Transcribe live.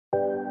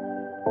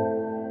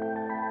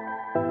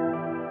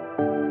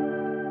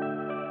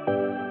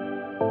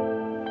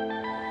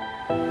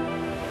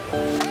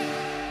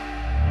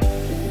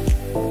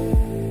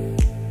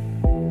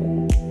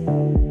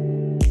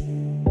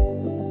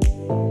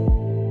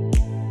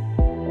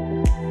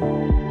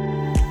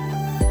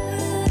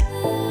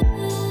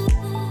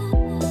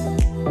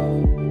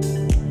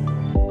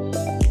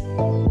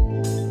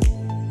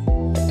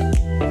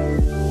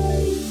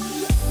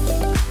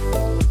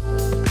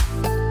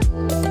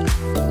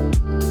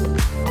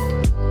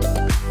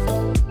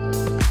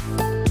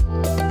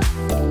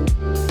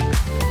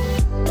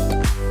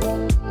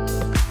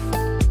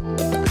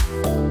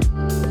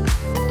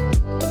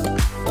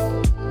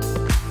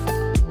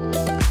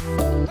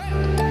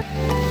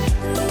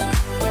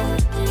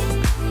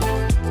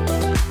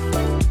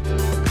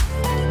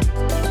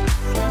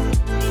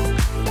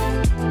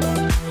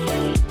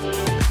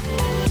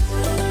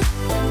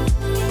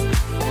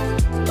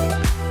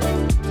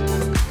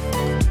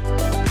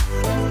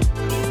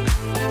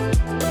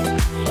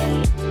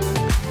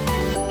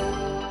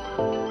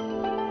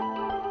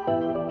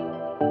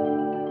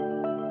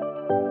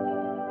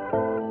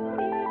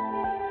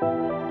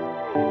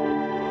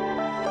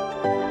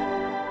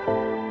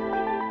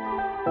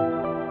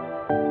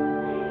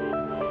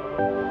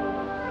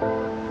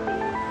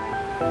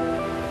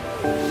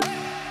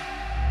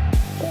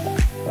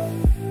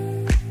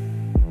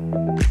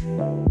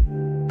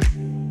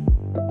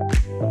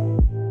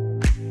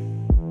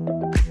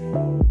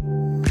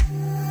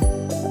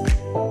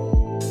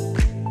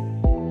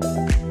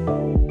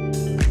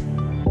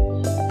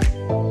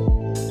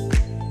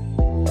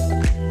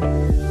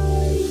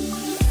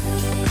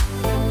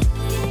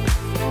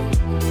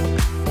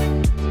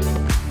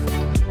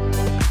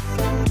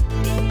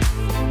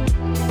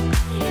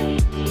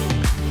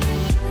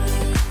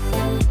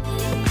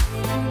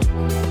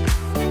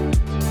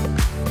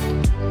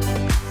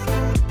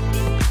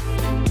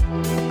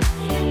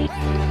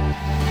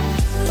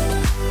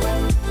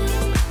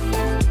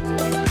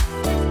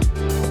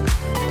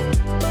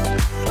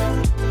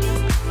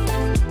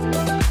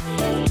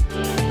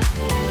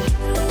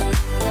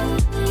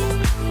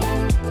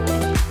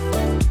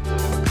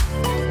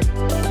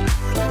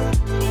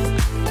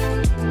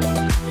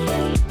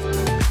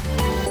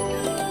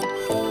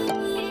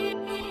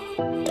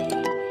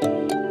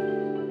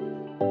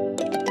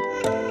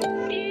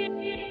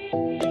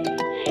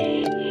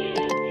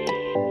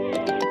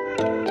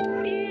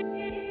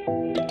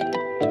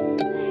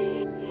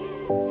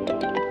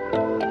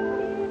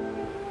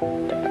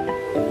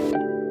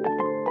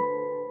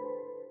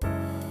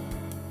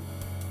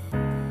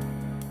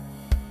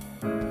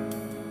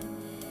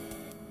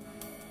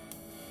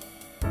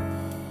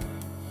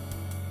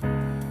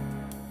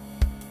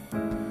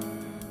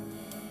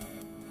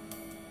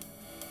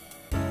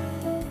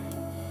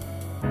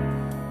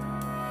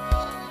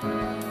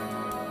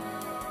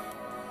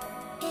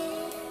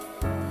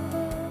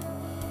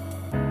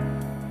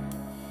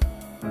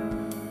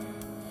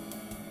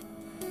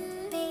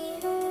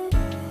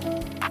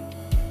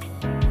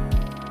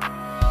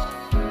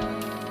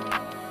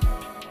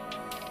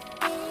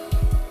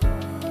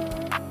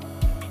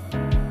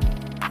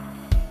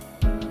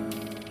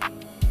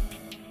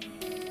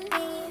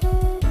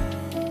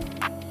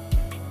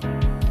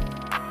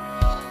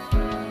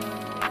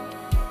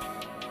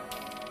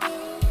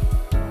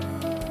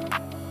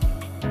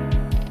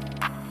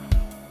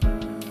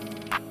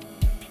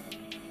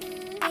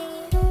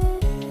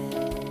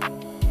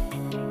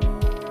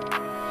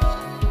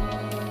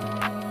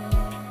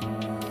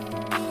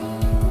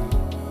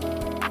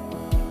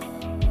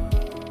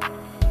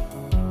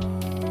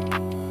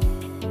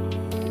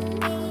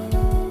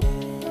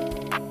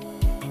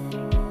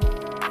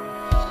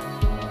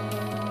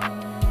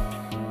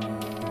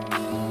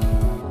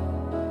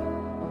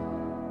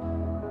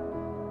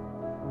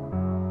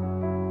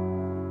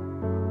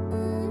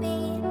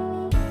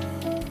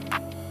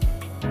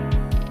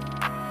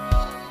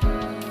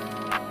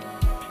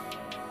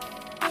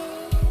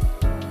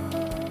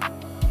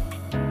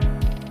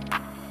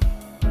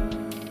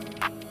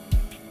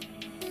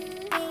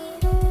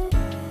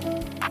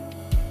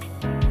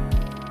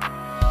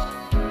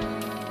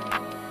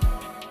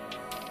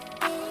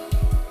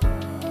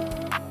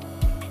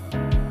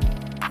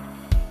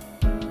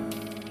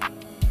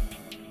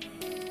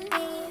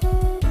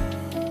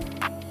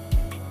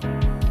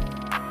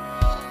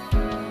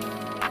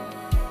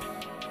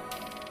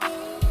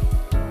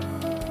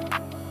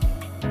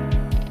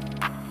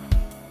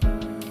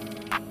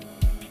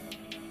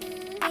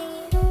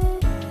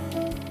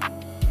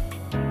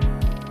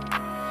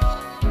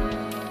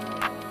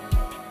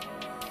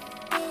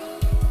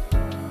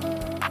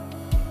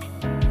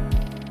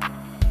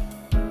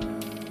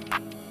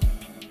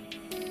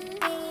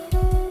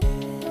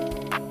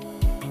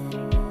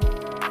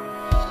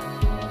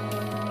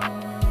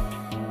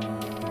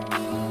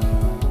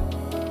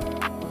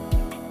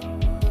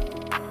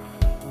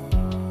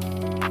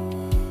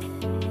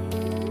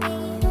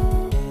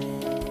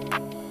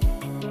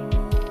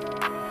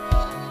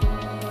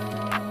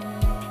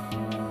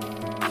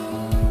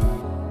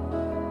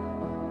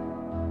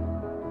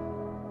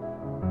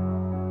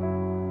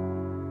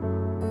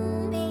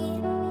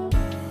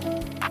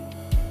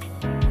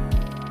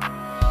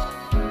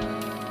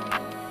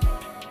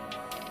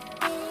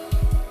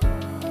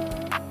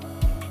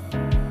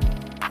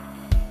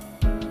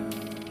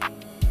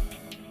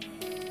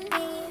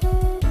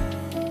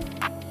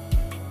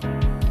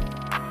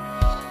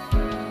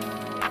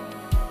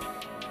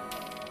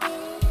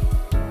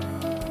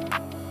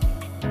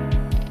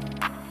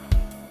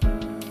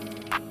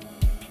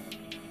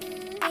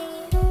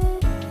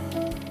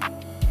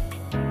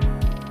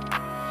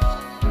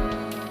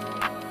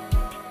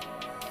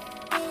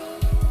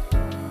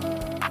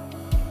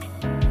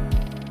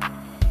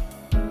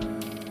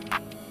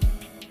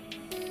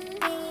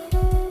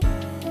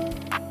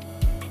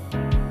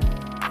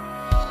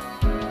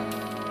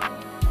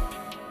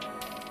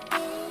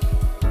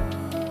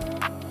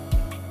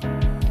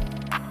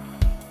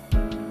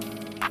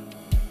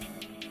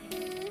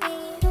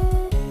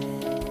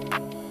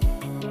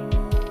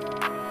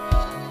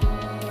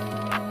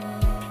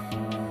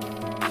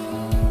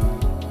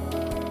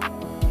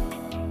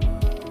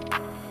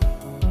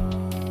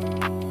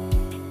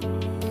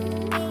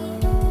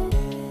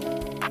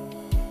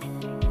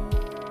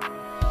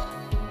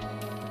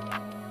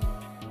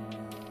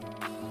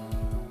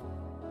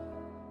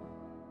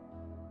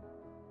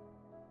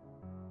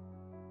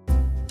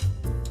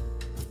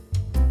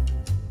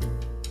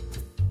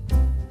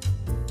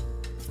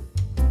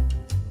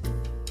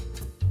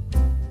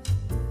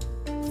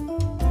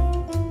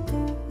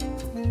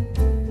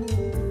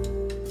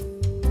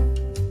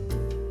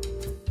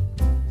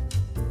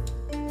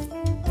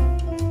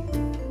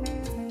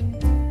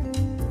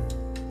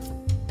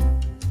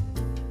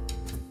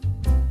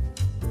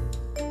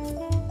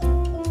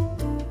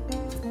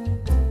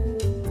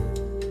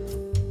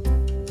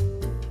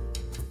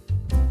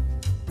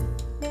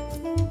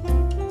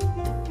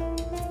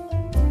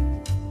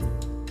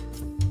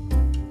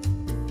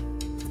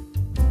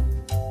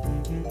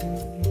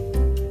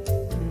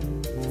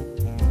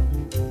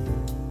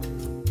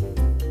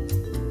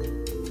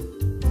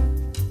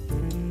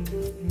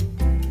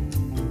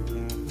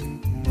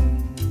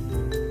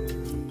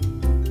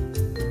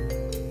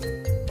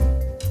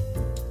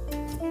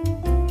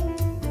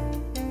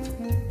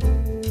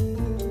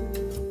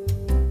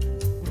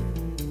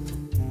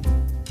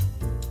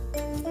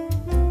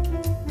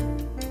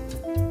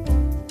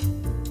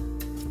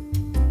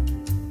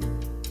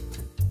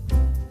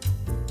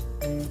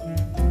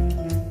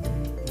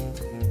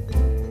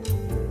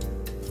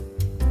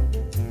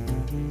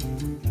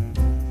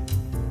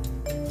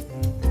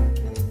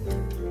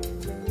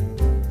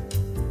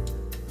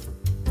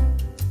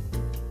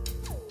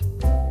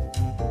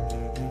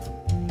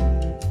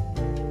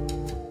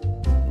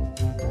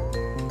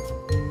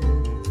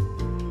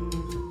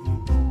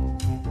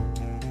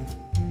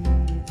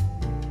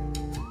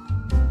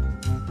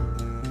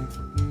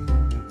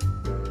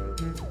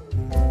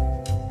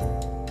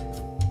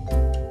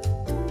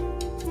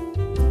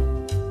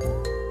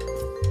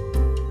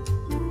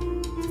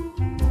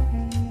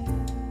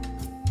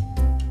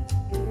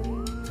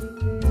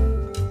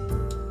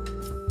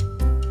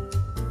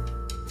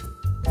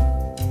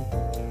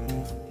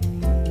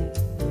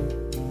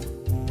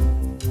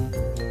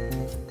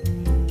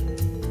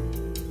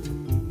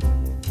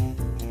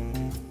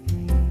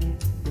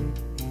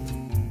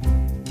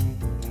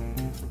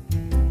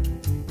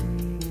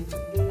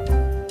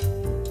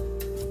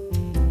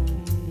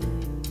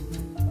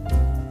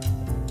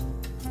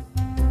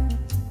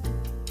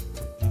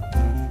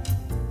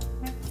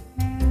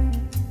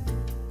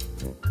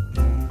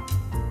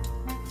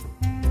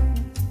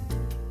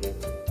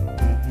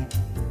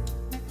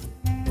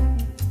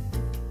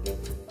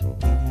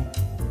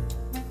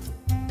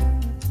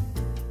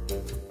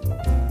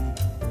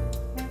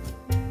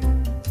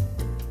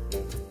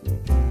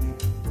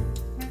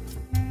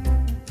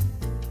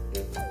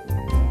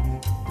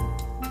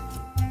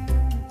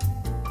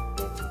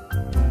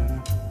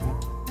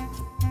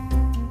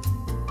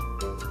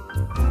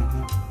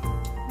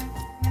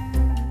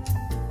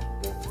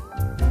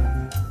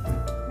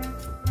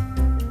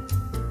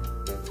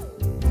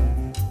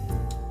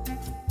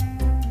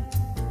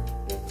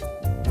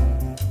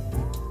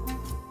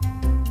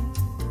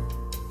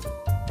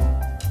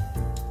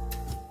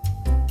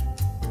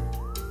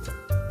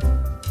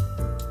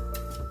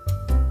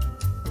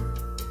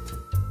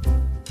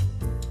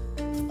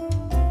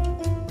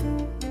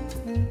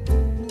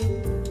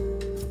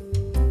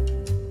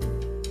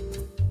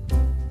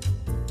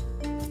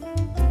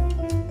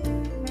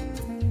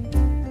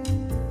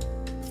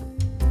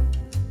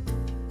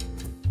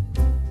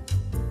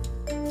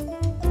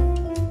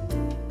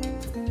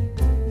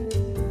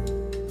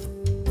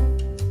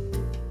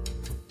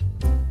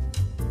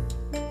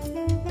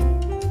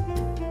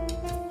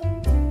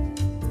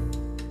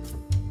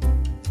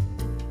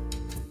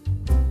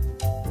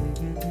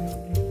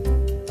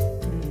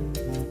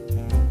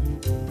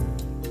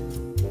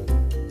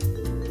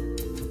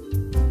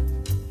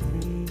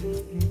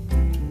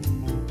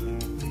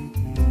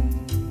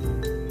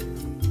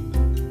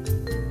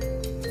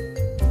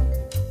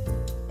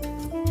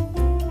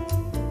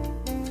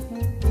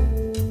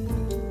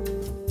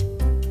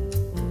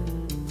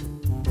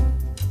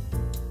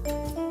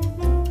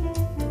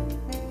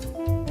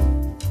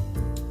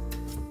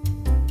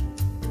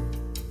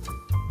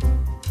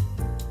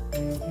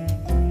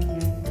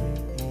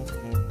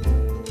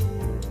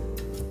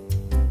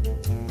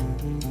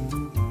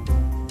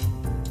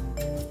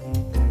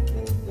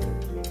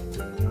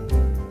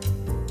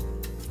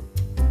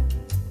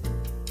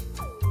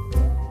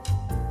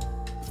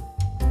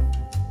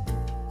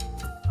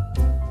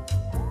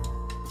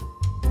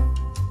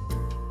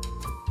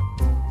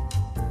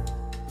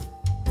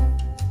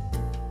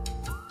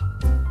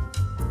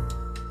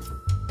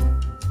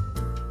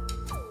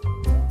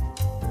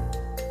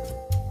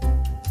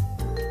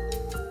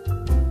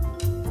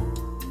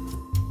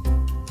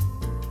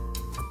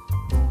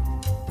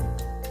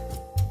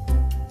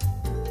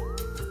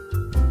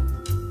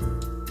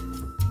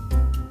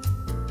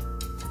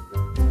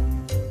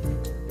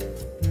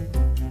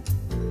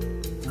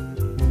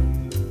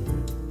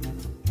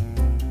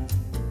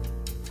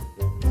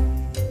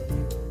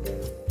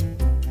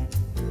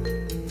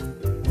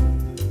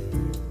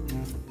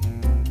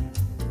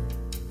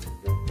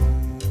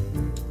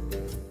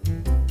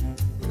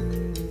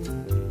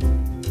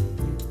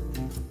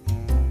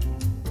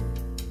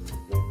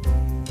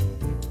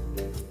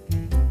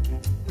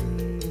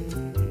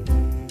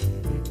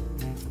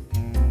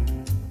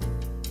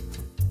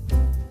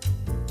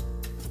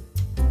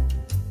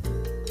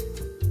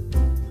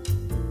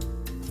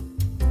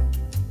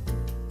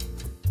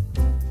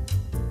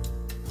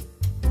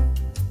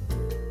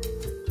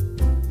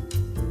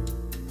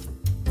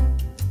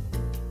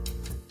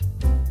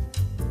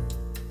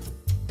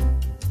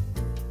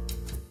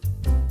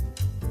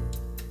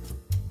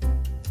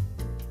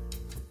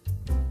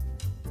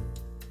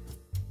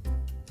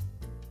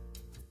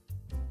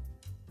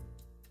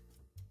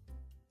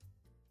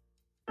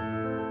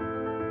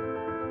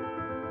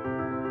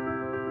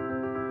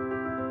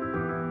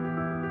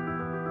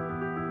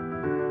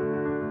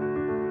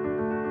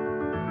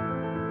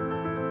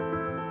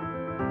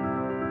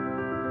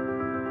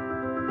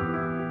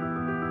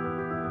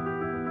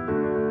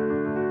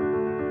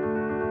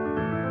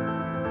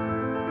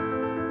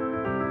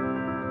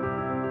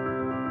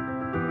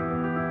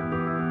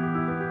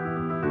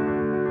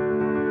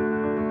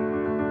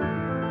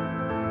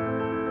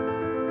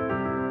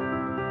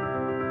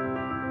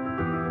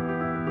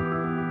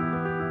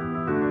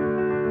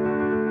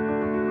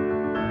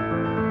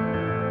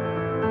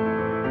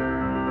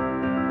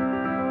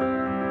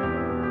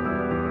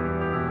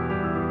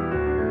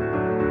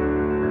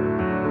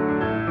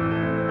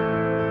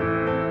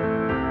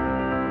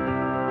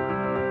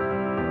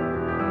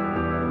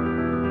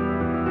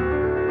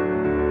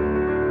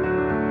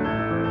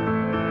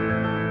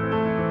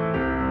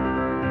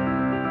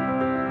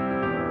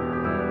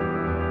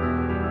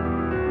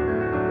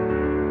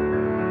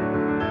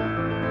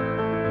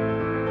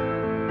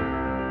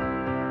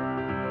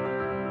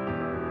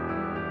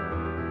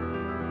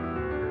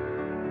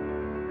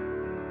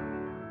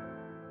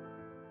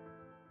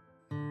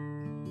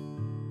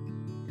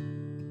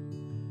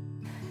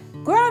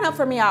Growing up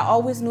for me, I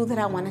always knew that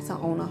I wanted to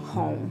own a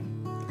home.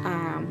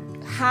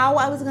 How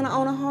I was gonna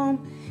own a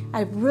home,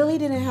 I really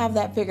didn't have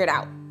that figured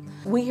out.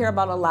 We hear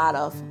about a lot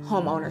of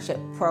home ownership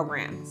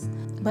programs,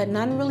 but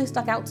none really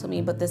stuck out to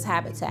me but this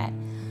Habitat.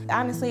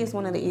 Honestly, it's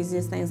one of the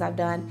easiest things I've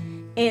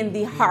done and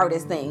the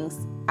hardest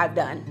things I've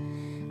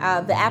done.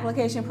 The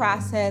application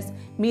process,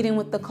 meeting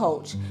with the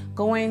coach,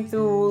 going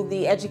through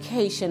the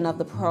education of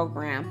the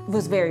program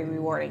was very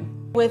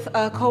rewarding. With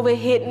COVID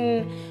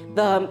hitting,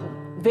 the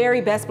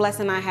very best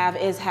blessing I have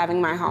is having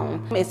my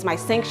home. It's my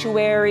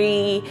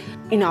sanctuary.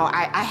 You know,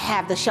 I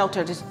have the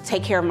shelter to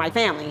take care of my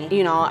family.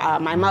 You know,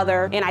 my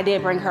mother, and I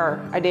did bring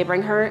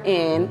her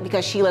in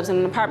because she lives in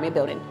an apartment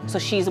building. So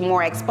she's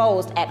more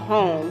exposed at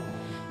home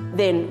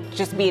than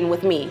just being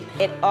with me.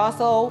 It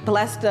also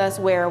blessed us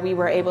where we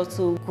were able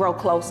to grow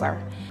closer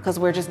because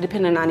we're just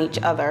dependent on each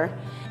other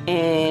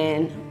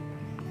and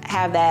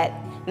have that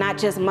not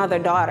just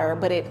mother-daughter,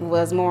 but it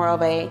was more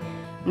of a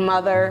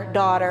mother,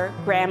 daughter,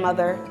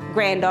 grandmother,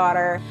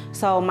 granddaughter.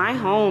 So my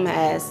home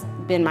has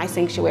been my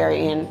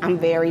sanctuary and I'm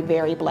very,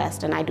 very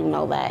blessed and I do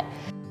know that.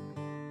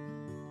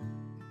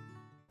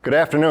 Good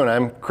afternoon,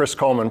 I'm Chris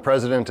Coleman,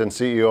 President and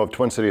CEO of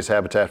Twin Cities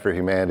Habitat for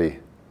Humanity.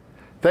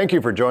 Thank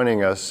you for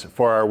joining us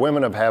for our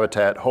Women of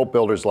Habitat Hope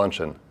Builders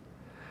Luncheon.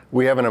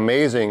 We have an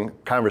amazing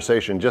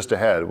conversation just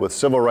ahead with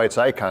civil rights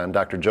icon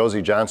Dr.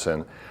 Josie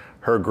Johnson,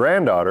 her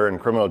granddaughter and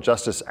criminal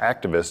justice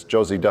activist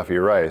Josie Duffy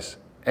Rice,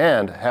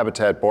 and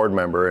Habitat board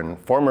member and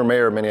former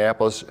mayor of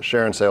Minneapolis,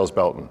 Sharon Sayles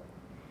Belton.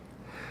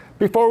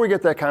 Before we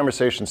get that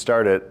conversation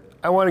started,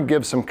 I want to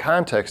give some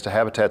context to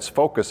Habitat's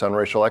focus on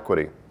racial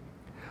equity.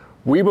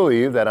 We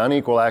believe that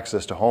unequal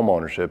access to home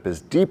ownership is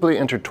deeply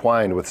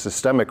intertwined with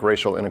systemic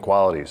racial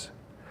inequalities.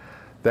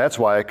 That's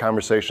why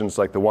conversations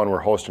like the one we're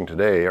hosting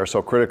today are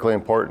so critically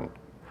important,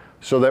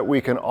 so that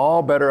we can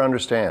all better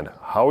understand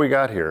how we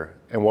got here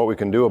and what we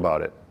can do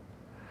about it.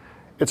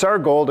 It's our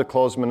goal to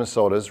close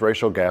Minnesota's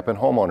racial gap in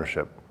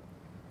homeownership,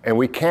 and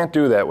we can't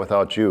do that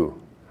without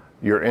you.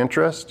 Your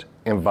interest,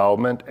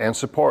 involvement, and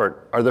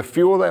support are the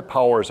fuel that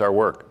powers our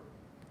work.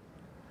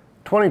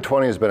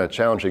 2020 has been a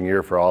challenging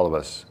year for all of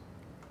us.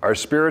 Our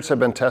spirits have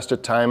been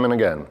tested time and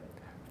again,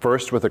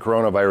 first with the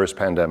coronavirus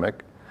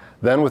pandemic,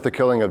 then with the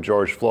killing of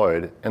George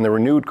Floyd and the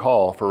renewed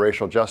call for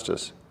racial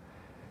justice.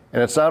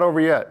 And it's not over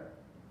yet,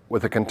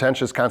 with a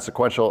contentious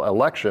consequential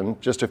election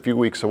just a few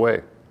weeks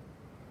away.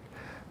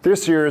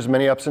 This year's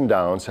many ups and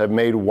downs have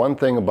made one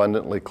thing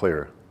abundantly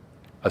clear.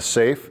 A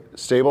safe,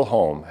 stable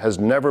home has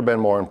never been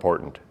more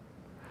important.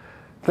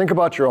 Think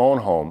about your own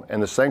home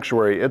and the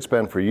sanctuary it's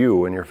been for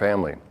you and your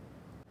family.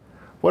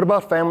 What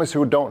about families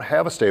who don't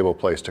have a stable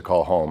place to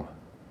call home?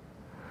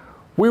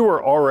 We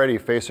were already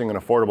facing an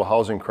affordable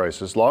housing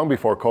crisis long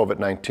before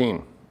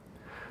COVID-19.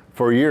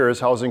 For years,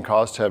 housing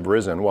costs have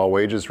risen while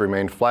wages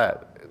remained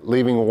flat,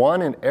 leaving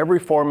 1 in every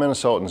 4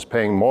 Minnesotans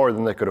paying more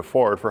than they could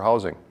afford for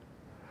housing.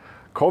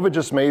 COVID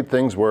just made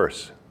things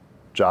worse.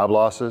 Job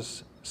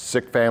losses,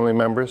 sick family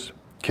members,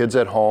 kids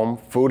at home,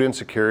 food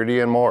insecurity,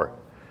 and more.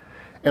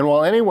 And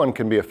while anyone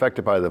can be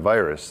affected by the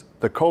virus,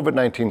 the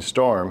COVID-19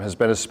 storm has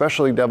been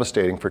especially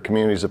devastating for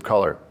communities of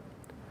color.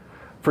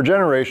 For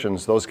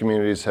generations, those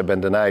communities have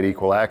been denied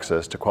equal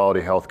access to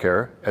quality health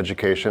care,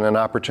 education, and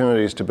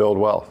opportunities to build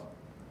wealth.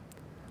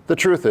 The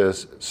truth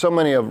is, so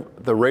many of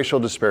the racial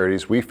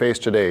disparities we face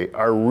today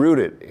are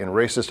rooted in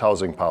racist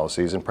housing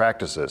policies and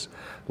practices,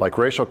 like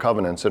racial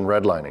covenants and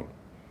redlining.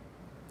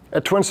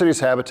 At Twin Cities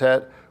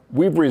Habitat,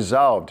 we've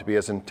resolved to be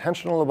as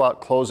intentional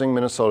about closing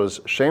Minnesota's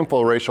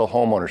shameful racial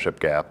homeownership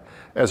gap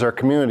as our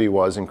community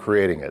was in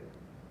creating it.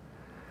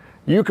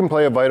 You can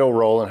play a vital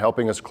role in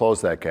helping us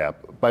close that gap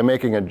by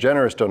making a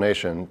generous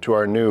donation to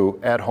our new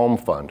At Home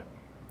Fund.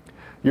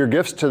 Your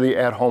gifts to the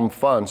At Home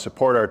Fund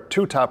support our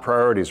 2 top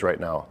priorities right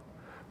now: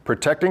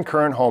 protecting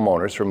current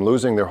homeowners from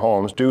losing their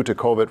homes due to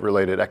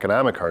COVID-related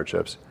economic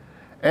hardships,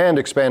 and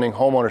expanding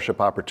homeownership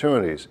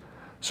opportunities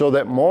so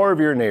that more of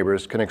your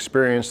neighbors can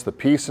experience the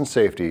peace and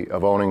safety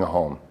of owning a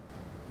home.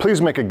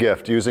 Please make a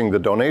gift using the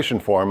donation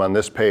form on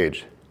this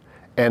page,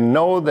 and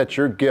know that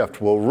your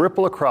gift will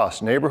ripple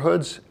across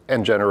neighborhoods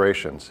and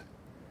generations.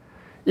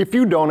 If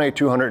you donate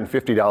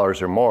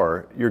 $250 or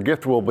more, your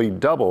gift will be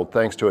doubled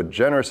thanks to a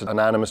generous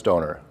anonymous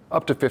donor,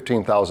 up to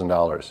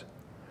 $15,000.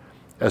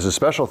 As a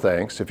special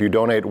thanks, if you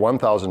donate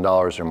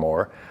 $1,000 or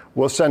more,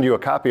 we'll send you a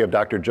copy of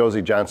Dr.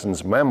 Josie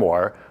Johnson's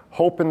memoir,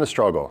 Hope in the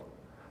Struggle,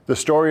 the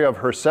story of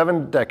her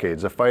 7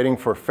 decades of fighting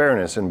for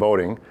fairness in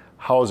voting,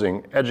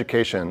 housing,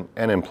 education,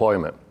 and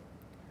employment.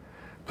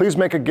 Please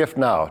make a gift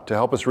now to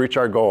help us reach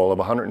our goal of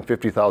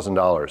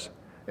 $150,000.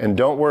 And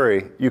don't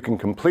worry, you can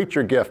complete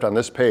your gift on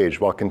this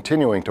page while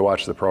continuing to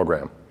watch the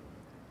program.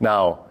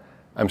 Now,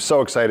 I'm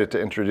so excited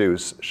to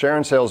introduce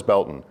Sharon Sayles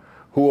Belton,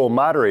 who will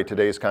moderate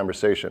today's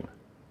conversation.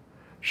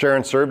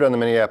 Sharon served on the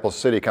Minneapolis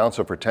City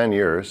Council for 10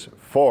 years,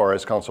 4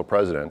 as council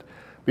president,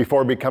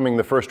 before becoming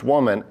the first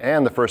woman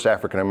and the first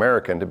African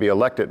American to be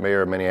elected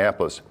mayor of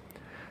Minneapolis.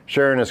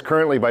 Sharon is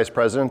currently vice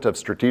president of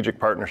strategic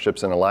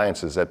partnerships and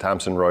alliances at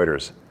Thomson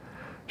Reuters.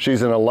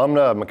 She's an alumna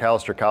of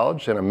McAllister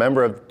College and a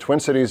member of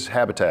Twin Cities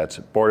Habitat's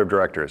board of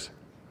directors.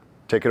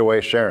 Take it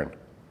away, Sharon.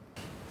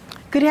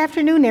 Good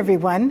afternoon,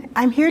 everyone.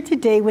 I'm here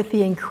today with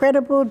the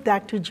incredible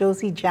Dr.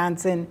 Josie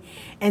Johnson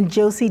and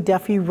Josie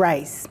Duffy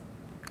Rice.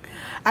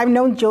 I've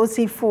known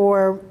Josie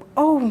for,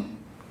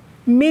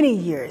 many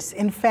years.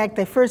 In fact,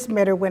 I first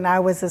met her when I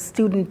was a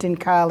student in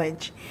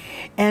college,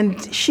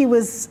 and she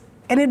was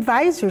an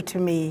advisor to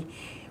me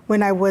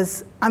when I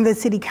was on the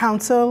city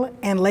council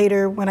and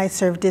later when I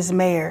served as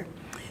mayor.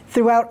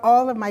 Throughout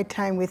all of my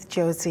time with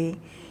Josie,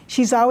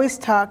 she's always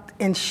talked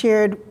and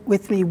shared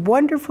with me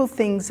wonderful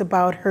things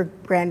about her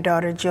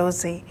granddaughter,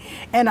 Josie.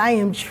 And I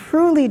am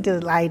truly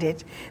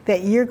delighted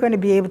that you're going to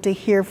be able to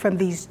hear from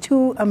these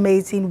two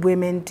amazing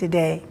women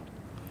today.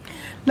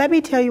 Let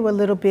me tell you a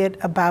little bit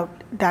about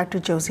Dr.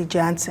 Josie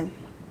Johnson.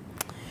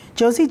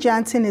 Josie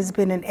Johnson has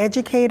been an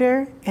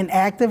educator, an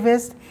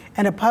activist,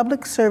 and a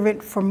public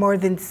servant for more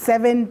than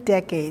 7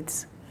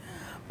 decades.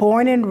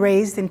 Born and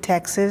raised in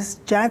Texas,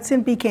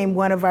 Johnson became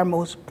one of our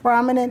most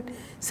prominent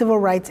civil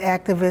rights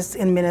activists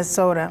in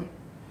Minnesota.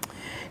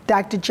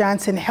 Dr.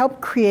 Johnson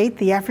helped create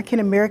the African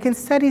American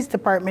Studies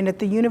Department at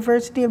the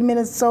University of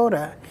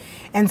Minnesota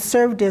and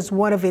served as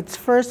one of its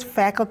first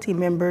faculty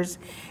members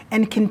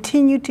and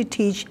continued to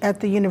teach at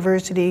the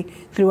university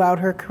throughout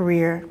her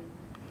career.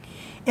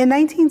 In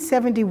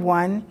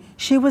 1971,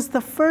 she was the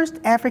first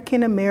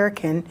African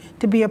American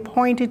to be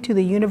appointed to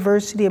the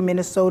University of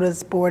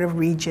Minnesota's Board of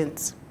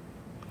Regents.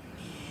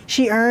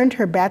 She earned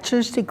her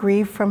bachelor's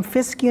degree from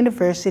Fisk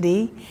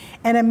University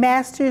and a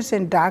master's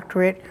and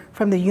doctorate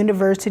from the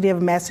University of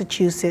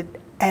Massachusetts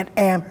at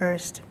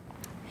Amherst.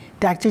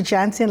 Dr.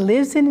 Johnson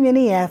lives in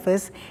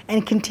Minneapolis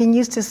and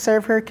continues to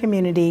serve her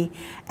community,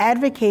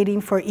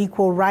 advocating for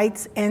equal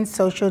rights and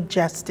social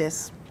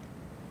justice.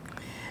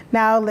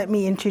 Now let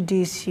me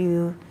introduce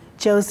you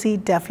Josie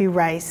Duffy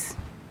Rice.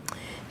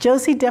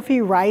 Josie Duffy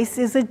Rice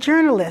is a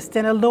journalist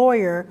and a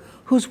lawyer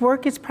whose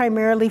work is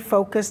primarily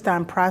focused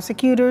on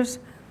prosecutors,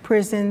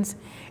 prisons,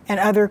 and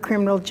other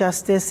criminal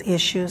justice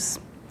issues.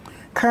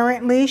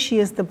 Currently, she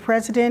is the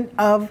president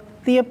of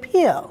The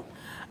Appeal,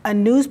 a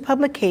news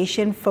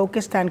publication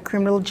focused on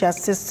criminal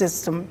justice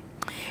system,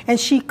 and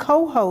she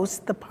co-hosts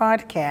the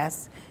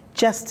podcast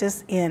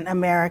Justice in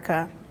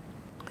America.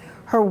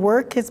 Her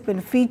work has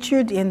been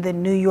featured in the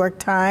New York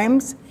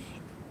Times,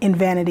 in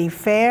Vanity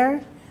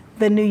Fair,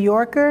 The New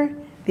Yorker,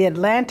 The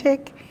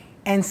Atlantic,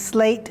 and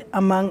Slate,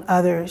 among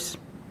others.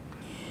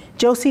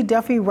 Josie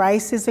Duffy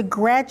Rice is a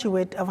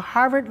graduate of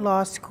Harvard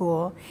Law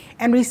School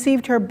and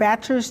received her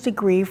bachelor's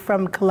degree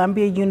from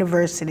Columbia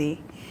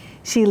University.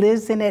 She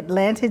lives in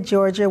Atlanta,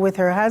 Georgia with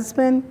her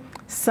husband,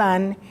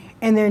 son,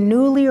 and their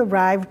newly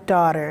arrived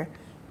daughter,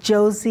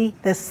 Josie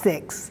the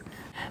Sixth.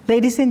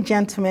 Ladies and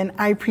gentlemen,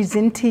 I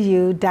present to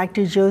you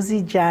Dr.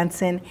 Josie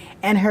Johnson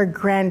and her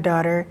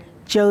granddaughter,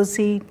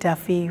 Josie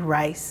Duffy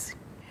Rice.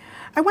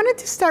 I wanted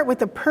to start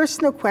with a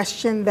personal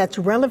question that's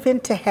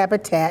relevant to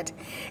Habitat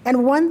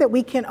and one that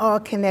we can all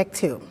connect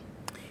to.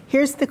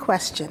 Here's the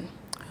question.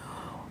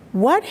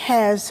 What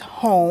has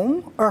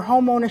home or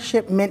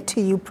homeownership meant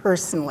to you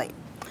personally?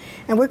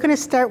 And we're going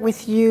to start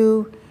with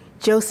you,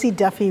 Josie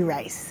Duffy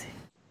Rice.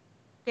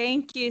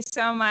 Thank you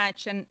so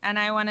much. And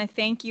I want to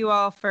thank you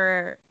all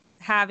for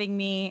having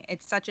me.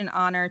 It's such an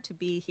honor to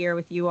be here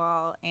with you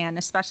all, and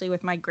especially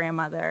with my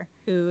grandmother,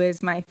 who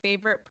is my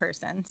favorite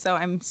person. So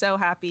I'm so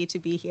happy to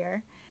be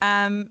here.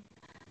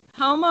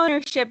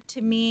 Homeownership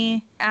to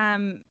me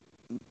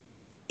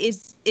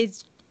is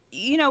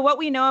what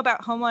we know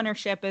about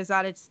homeownership is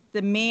that it's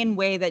the main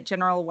way that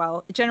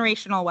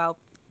generational wealth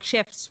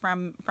shifts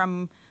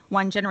from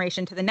one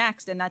generation to the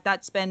next, and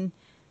that's been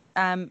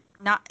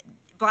not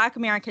Black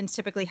Americans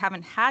typically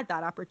haven't had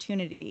that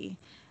opportunity.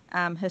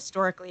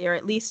 Historically, or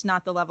at least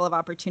not the level of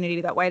opportunity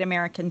that white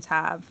Americans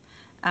have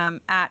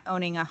at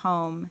owning a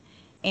home.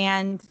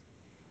 And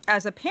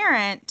as a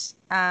parent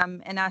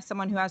and as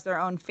someone who has their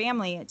own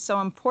family, it's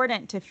so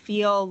important to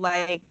feel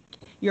like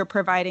you're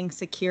providing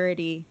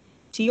security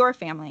to your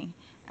family.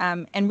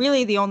 And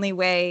really the only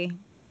way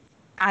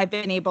I've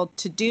been able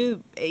to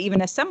do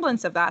even a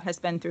semblance of that has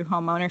been through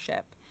home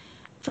ownership.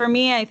 For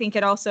me, I think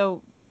it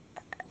also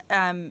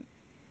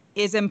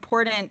is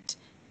important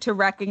to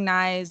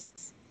recognize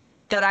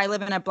that I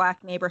live in a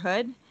Black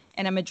neighborhood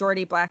in a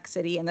majority Black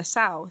city in the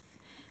South.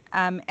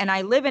 And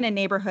I live in a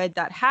neighborhood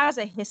that has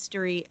a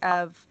history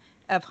of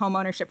home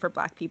ownership for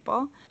Black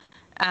people,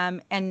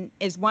 and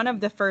is one of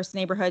the first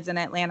neighborhoods in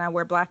Atlanta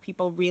where Black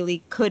people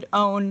really could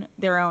own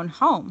their own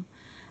home.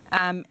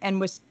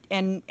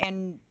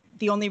 And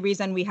the only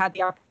reason we had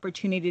the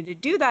opportunity to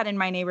do that in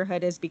my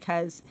neighborhood is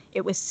because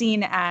it was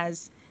seen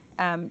as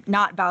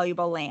not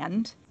valuable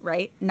land,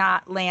 right?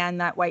 Not land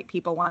that white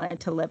people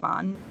wanted to live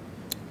on.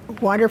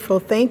 Wonderful,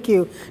 thank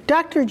you.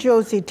 Dr.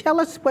 Josie, tell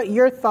us what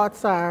your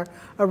thoughts are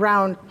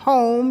around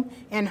home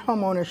and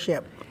home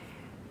ownership.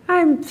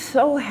 I'm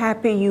so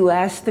happy you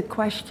asked the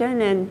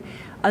question, and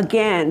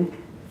again,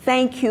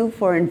 thank you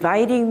for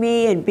inviting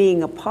me and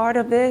being a part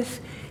of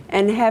this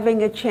and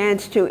having a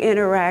chance to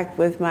interact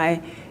with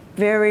my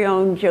very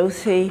own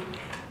Josie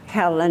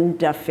Helen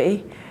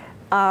Duffy.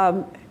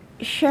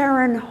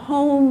 Sharon,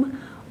 home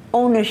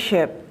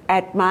ownership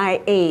at my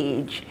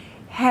age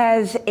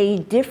has a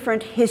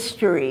different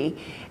history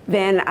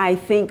than I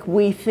think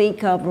we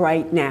think of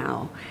right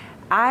now.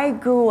 I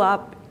grew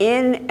up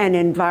in an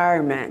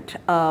environment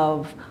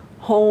of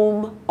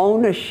home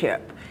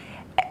ownership,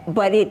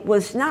 but it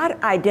was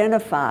not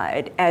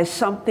identified as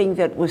something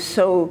that was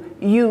so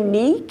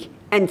unique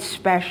and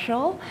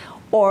special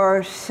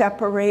or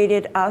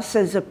separated us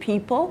as a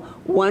people,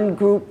 one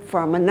group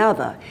from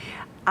another.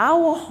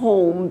 Our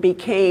home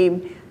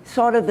became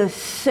sort of the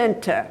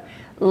center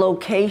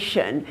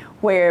location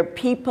where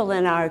people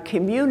in our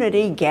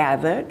community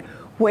gathered,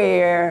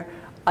 where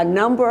a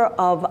number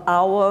of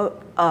our,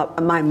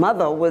 my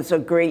mother was a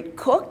great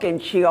cook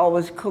and she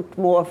always cooked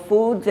more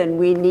food than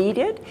we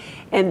needed,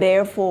 and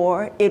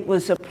therefore it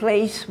was a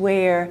place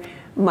where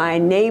my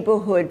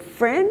neighborhood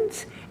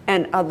friends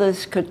and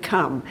others could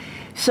come.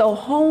 So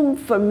home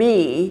for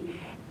me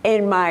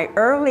in my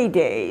early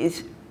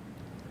days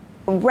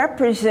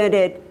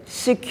represented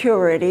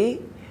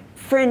security,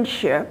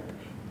 friendship,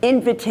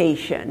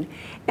 invitation,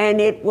 and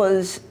it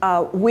was,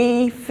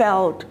 we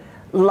felt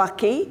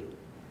lucky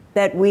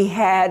that we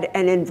had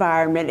an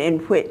environment in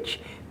which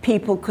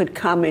people could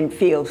come and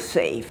feel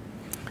safe.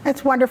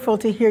 That's wonderful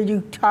to hear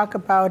you talk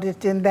about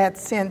it in that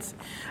sense,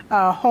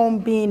 home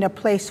being a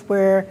place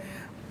where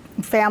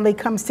family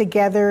comes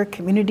together,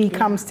 community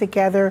comes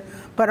together,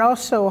 but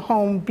also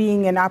home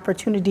being an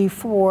opportunity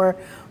for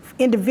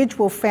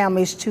individual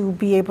families to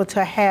be able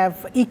to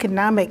have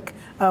economic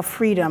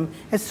freedom.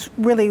 It's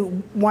really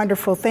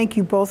wonderful. Thank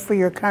you both for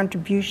your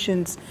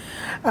contributions.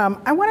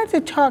 I wanted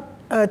to talk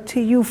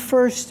to you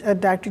first,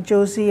 Dr.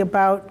 Josie,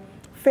 about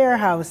fair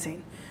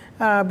housing,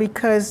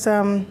 because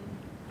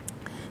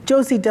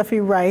Josie Duffy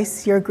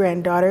Rice, your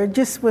granddaughter,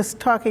 just was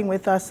talking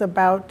with us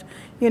about,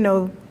 you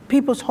know,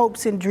 people's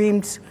hopes and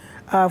dreams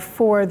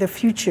for the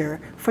future,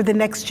 for the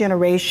next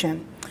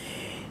generation.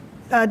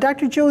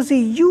 Dr. Josie,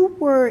 you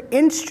were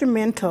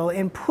instrumental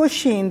in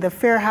pushing the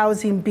Fair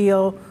Housing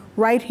Bill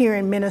right here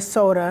in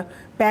Minnesota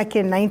back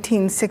in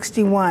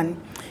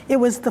 1961. It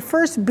was the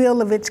first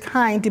bill of its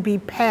kind to be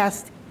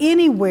passed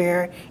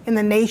anywhere in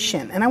the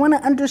nation, and I want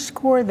to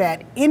underscore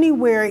that,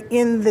 anywhere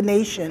in the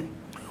nation.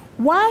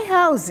 Why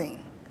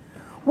housing?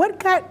 What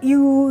got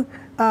you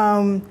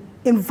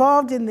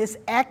involved in this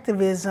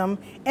activism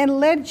and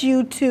led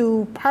you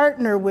to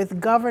partner with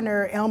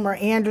Governor Elmer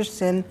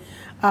Anderson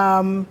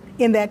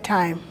in that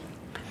time?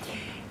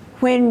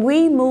 When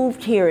we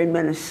moved here in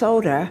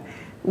Minnesota,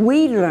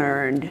 we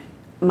learned,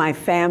 my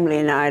family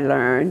and I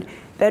learned,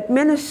 that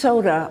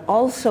Minnesota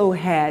also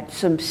had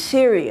some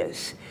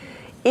serious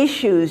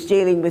issues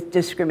dealing with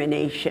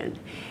discrimination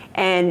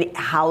and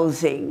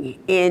housing,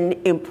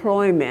 in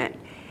employment,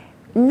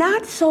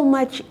 not so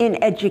much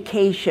in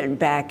education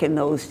back in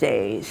those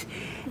days.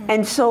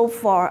 And so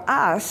for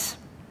us,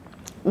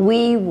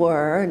 we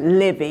were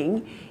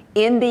living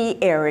in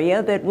the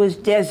area that was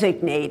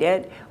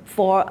designated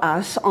for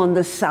us on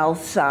the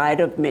south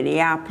side of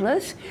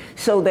Minneapolis.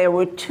 So there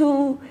were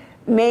two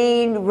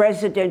main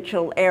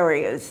residential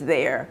areas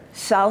there,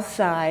 south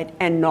side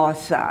and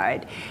north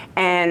side.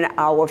 And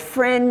our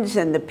friends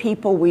and the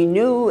people we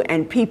knew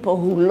and people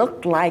who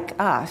looked like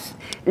us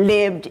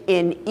lived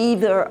in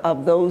either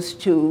of those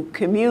two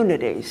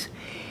communities.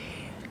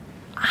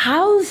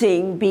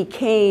 Housing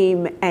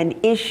became an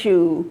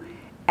issue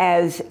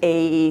as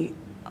a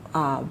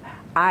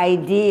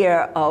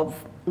idea of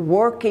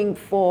working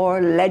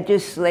for,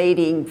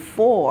 legislating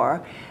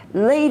for,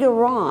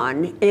 later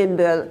on in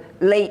the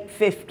late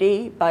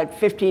 50s, about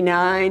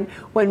 59,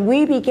 when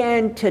we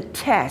began to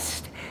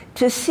test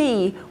to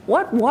see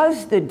what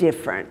was the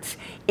difference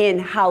in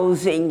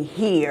housing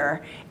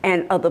here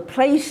and other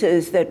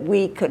places that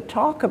we could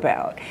talk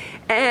about.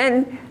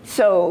 And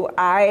so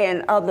I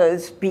and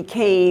others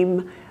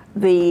became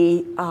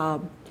the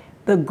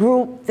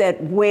group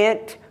that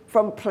went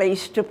from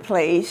place to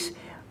place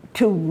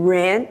to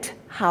rent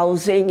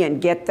housing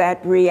and get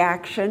that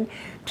reaction,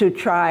 to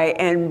try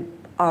and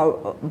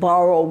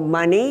borrow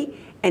money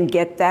and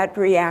get that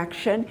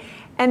reaction.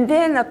 And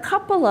then a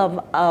couple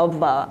of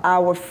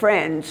our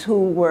friends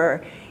who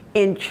were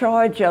in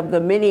charge of the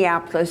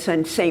Minneapolis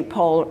and St.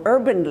 Paul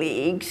Urban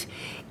Leagues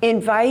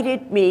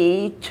invited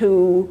me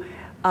to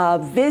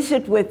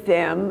visit with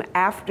them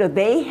after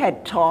they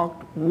had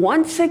talked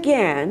once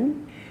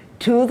again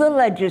to the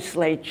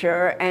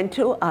legislature and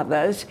to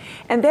others.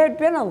 And there had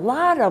been a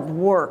lot of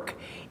work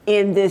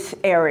in this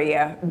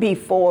area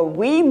before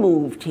we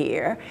moved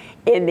here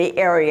in the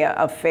area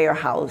of fair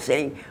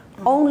housing.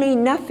 Only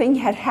nothing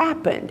had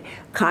happened.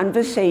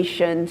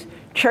 Conversations,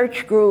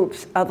 church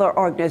groups, other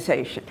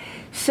organizations.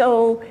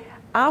 So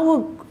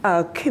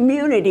our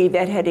community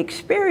that had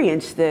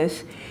experienced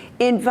this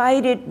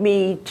invited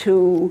me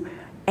to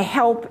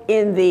help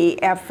in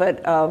the effort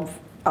of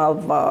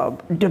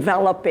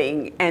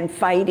developing and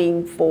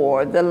fighting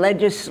for the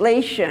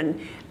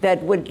legislation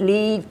that would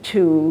lead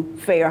to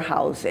fair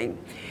housing.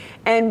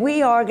 And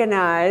we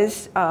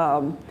organized,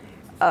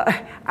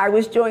 I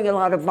was doing a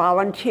lot of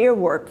volunteer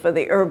work for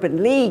the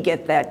Urban League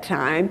at that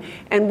time,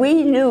 and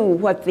we knew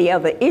what the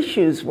other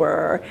issues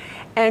were.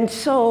 And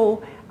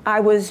so I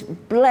was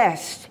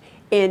blessed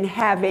in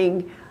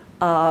having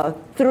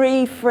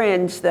 3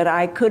 friends that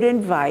I could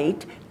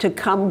invite to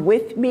come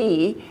with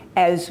me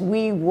as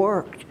we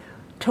worked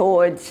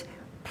towards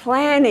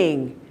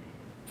planning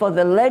for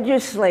the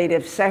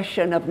legislative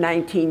session of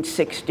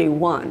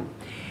 1961.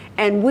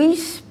 And we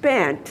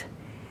spent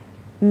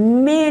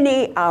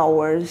many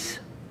hours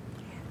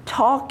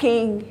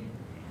talking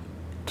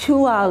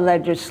to our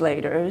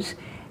legislators,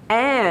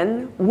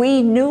 and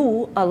we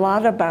knew a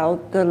lot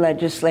about the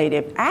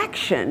legislative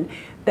action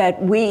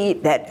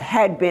that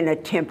had been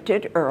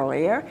attempted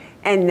earlier,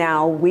 and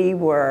now we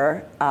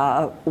were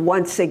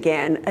once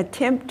again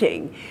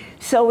attempting.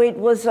 So it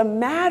was a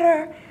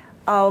matter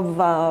of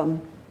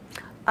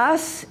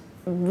us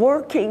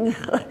working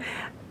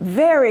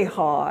very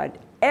hard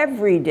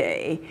every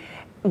day,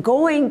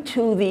 going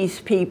to these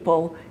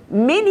people,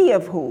 many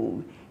of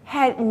whom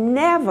had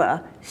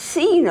never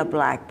seen a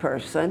Black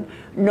person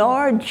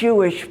nor a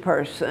Jewish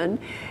person.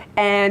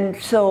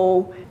 And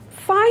so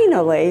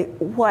finally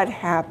what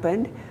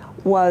happened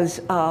was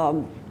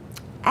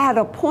at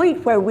a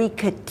point where we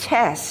could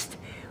test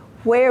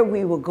where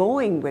we were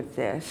going with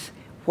this,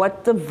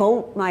 what the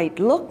vote might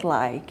look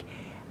like,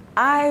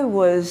 I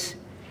was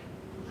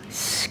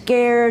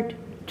scared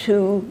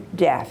to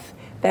death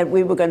that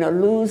we were going to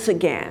lose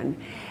again.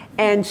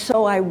 And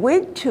so I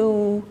went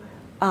to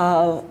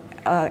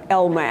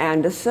Elmer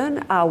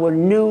Anderson, our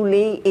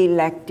newly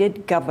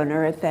elected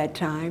governor at that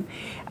time.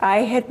 I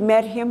had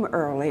met him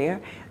earlier,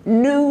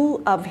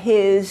 knew of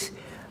his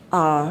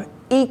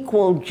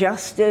equal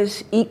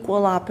justice,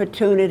 equal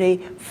opportunity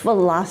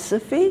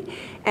philosophy,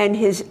 and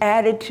his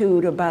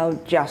attitude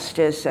about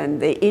justice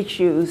and the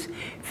issues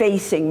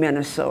facing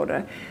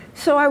Minnesota.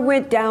 So I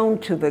went down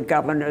to the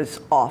governor's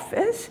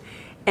office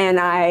and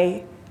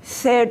I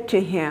said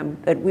to him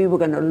that we were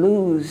going to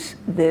lose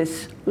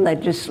this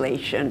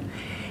legislation.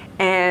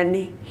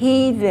 And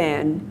he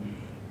then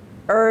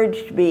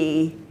urged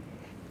me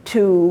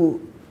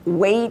to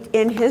wait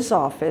in his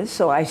office.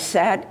 So I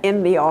sat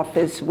in the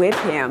office with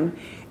him,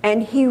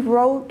 and he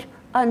wrote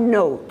a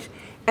note.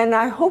 And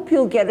I hope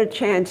you'll get a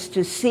chance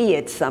to see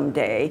it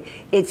someday.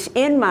 It's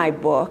in my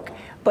book,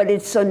 but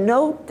it's a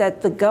note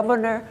that the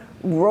governor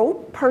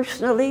wrote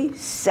personally,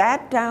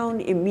 sat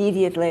down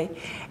immediately,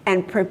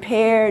 and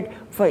prepared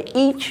for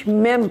each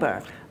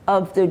member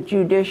of the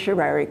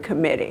Judiciary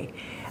Committee.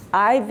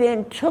 I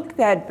then took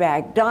that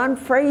back. Don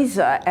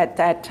Fraser at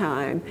that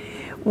time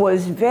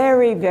was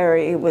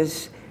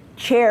was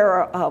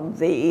chair of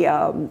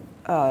the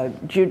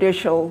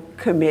Judicial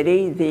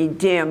Committee, the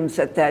Dems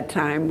at that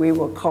time. We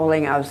were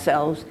calling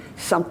ourselves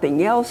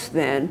something else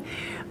then.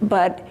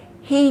 But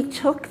he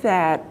took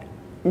that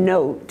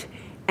note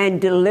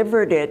and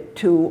delivered it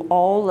to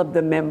all of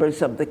the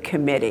members of the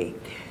committee.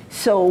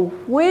 So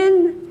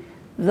when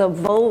the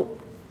vote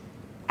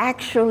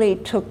actually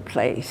took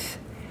place,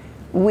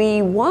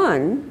 we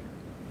won,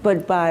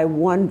 but by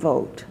 1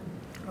 vote.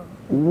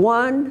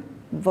 1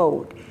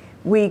 vote.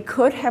 We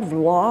could have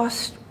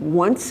lost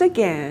once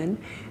again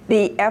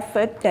the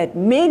effort that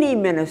many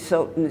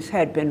Minnesotans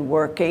had been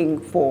working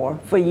for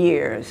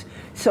years.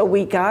 So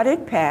we got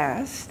it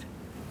passed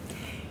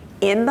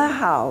in the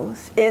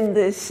House, in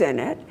the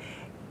Senate,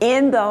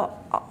 in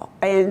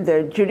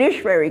the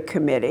Judiciary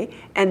Committee,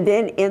 and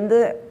then in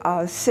the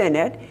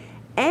Senate,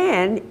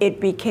 and it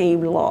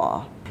became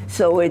law.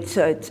 So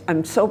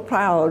I'm so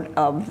proud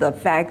of the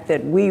fact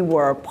that we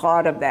were a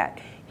part of that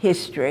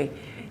history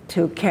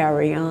to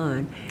carry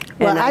on.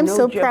 Well, I'm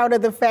so proud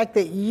of the fact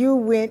that you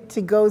went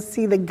to go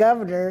see the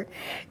governor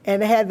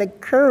and had the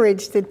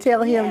courage to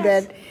tell him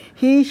that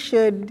he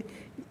should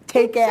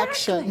take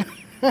action.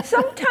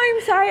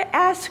 Sometimes I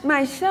ask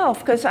myself,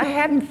 because I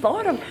hadn't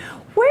thought of,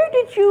 where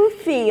did you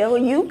feel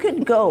you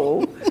could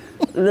go,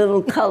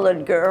 little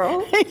colored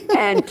girl,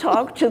 and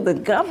talk to the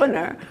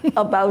governor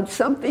about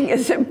something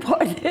as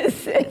important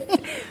as this?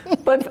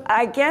 But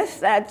I guess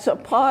that's a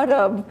part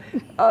of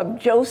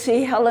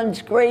Josie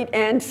Helen's great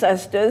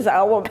ancestors,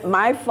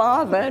 my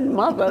father and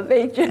mother.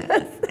 They just,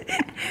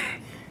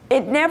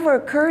 it never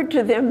occurred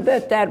to them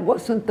that that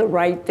wasn't the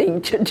right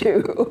thing to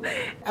do.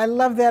 I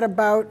love that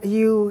about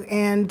you,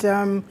 and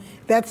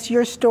that's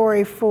your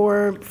story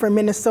for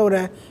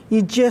Minnesota.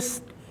 You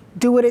just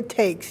do what it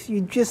takes.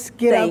 You just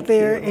get out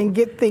there and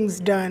get things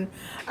done.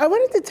 I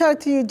wanted to talk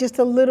to you just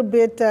a little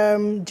bit,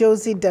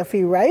 Josie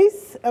Duffy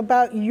Rice,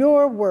 about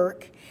your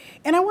work.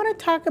 And I want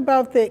to talk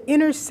about the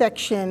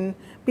intersection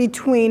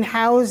between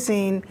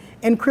housing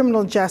and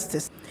criminal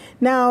justice.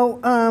 Now,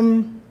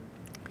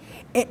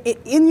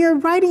 in your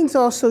writings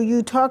also,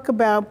 you talk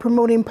about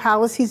promoting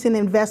policies and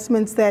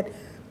investments that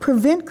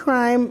prevent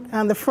crime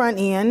on the front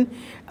end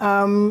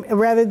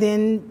rather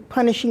than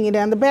punishing it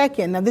on the back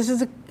end. Now, this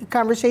is a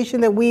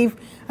conversation that we've,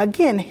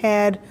 again,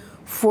 had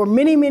for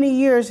many, many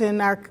years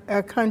in our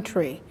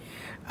country.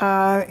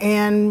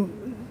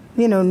 And,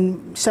 you know,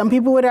 some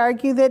people would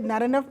argue that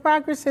not enough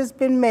progress has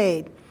been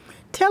made.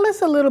 Tell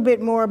us a little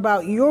bit more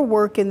about your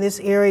work in this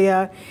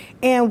area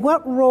and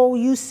what role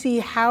you see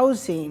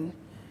housing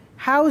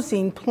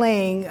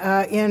playing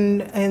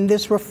in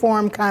this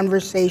reform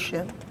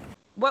conversation.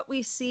 what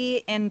we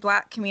see in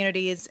Black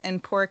communities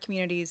and poor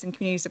communities and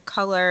communities of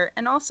color,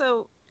 and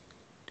also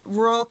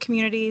rural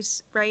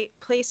communities, right?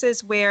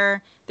 Places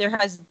where there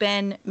has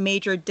been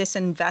major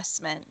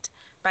disinvestment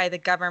by the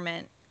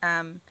government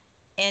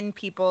in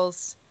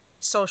people's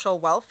social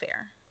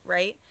welfare,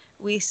 right?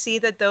 We see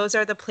that those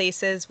are the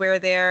places where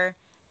there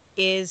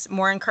is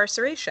more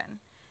incarceration.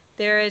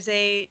 There is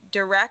a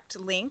direct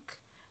link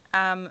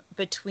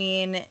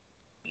between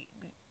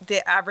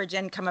the average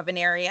income of an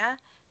area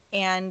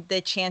and the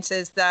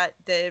chances that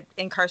the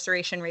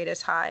incarceration rate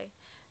is high,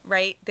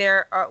 right?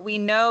 We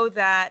know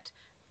that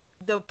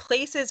the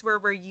places where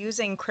we're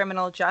using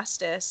criminal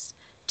justice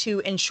to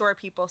ensure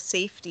people's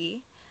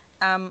safety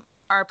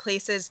are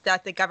places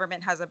that the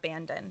government has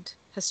abandoned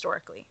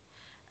historically.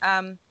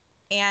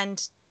 And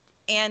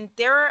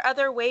there are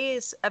other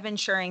ways of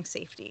ensuring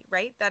safety,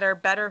 right, that are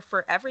better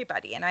for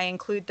everybody. And I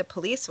include the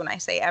police when I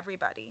say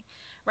everybody.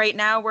 Right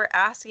now, we're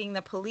asking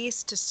the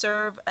police to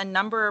serve a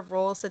number of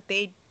roles that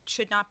they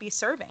should not be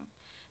serving.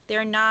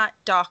 They're not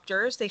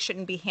doctors. They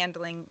shouldn't be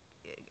handling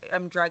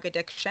drug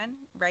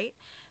addiction, right?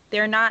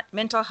 They're not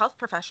mental health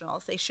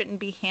professionals. They shouldn't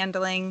be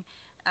handling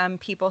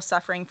people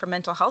suffering from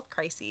mental health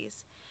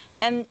crises.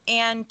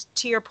 And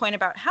to your point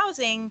about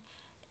housing,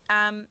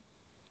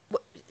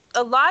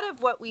 a lot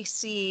of what we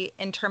see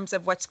in terms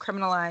of what's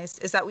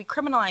criminalized is that we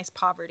criminalize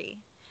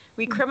poverty.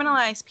 We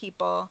criminalize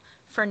people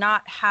for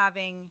not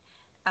having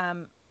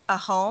a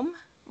home,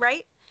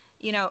 right?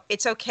 You know,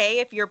 it's okay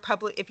if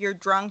you're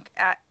drunk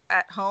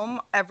at home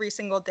every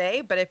single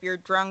day, but if you're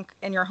drunk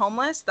and you're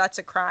homeless, that's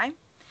a crime.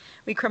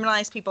 We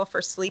criminalize people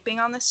for sleeping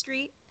on the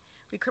street.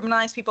 We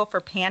criminalize people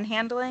for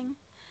panhandling.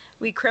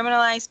 We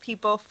criminalize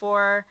people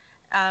for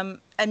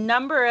a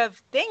number of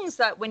things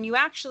that when you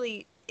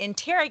actually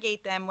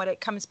interrogate them, what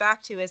it comes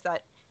back to is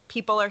that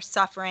people are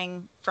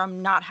suffering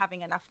from not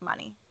having enough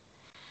money.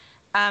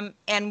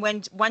 And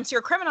once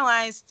you're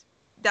criminalized,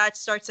 that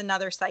starts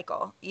another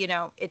cycle. You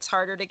know, it's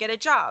harder to get a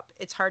job.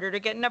 It's harder to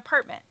get an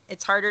apartment.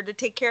 It's harder to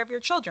take care of your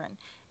children.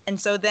 And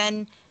so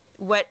then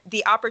what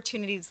the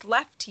opportunities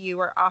left to you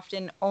are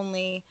often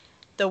only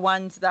the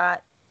ones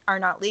that are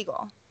not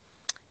legal.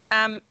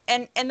 And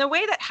the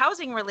way that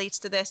housing relates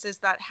to this is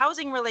that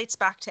housing relates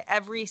back to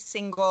every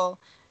single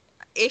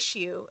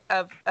issue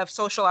of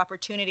social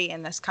opportunity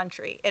in this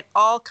country. It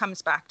all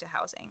comes back to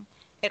housing.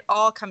 It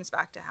all comes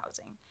back to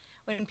housing.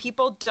 When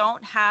people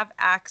don't have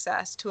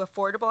access to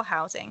affordable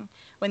housing,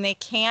 when they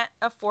can't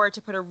afford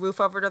to put a roof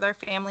over their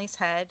family's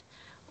head,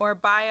 or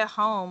buy a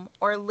home,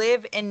 or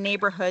live in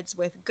neighborhoods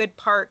with good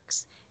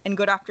parks and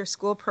good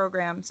after-school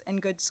programs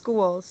and good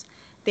schools,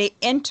 they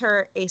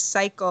enter a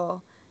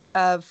cycle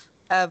of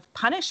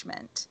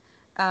punishment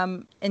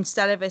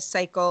instead of a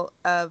cycle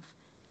of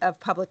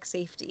public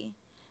safety.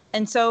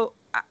 And so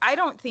I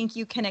don't think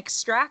you can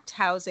extract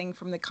housing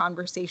from the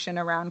conversation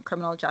around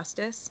criminal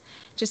justice,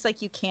 just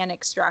like you can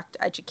extract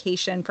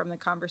education from the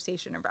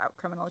conversation about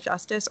criminal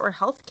justice or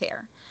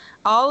healthcare.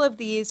 All of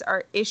these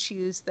are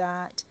issues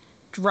that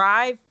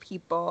drive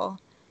people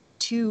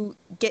to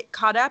get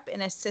caught up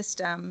in a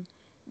system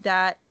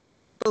that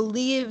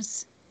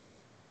believes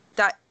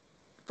that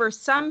for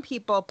some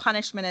people,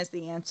 punishment is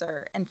the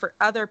answer, and for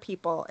other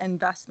people,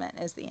 investment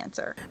is the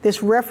answer.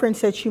 This reference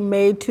that you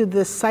made to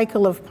the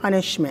cycle of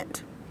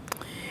punishment.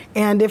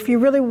 And if you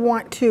really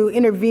want to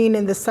intervene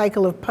in the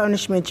cycle of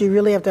punishment, you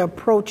really have to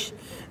approach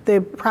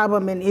the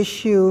problem and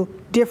issue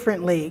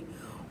differently.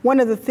 One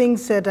of the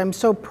things that I'm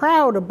so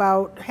proud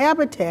about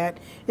Habitat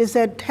is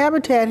that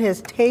Habitat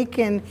has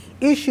taken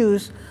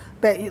issues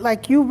that,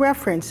 like you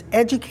referenced,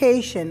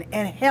 education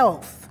and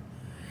health,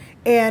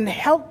 and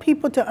help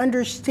people to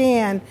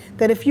understand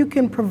that if you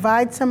can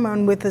provide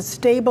someone with a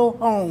stable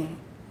home,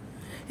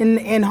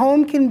 and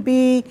home can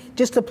be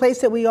just a place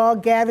that we all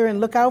gather and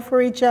look out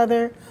for each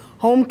other.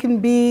 Home can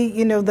be,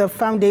 you know, the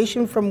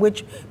foundation from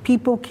which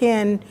people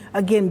can,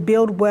 again,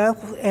 build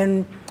wealth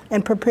and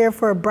prepare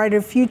for a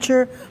brighter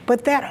future.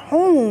 But that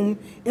home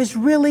is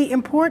really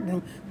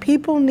important.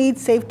 People need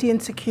safety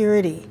and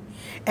security.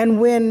 And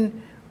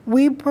when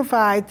we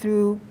provide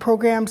through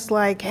programs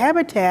like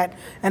Habitat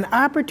an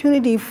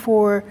opportunity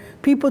for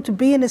people to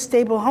be in a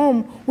stable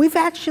home, we've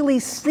actually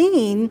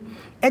seen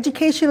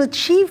educational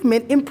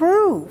achievement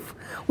improve.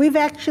 We've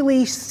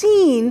actually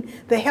seen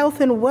the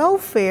health and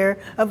welfare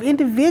of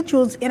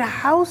individuals in a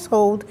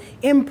household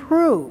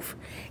improve.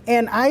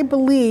 And I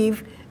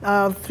believe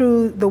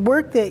through the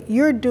work that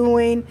you're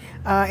doing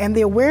and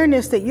the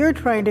awareness that you're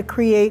trying to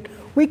create,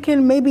 we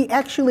can maybe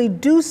actually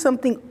do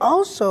something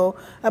also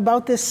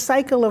about this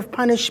cycle of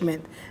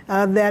punishment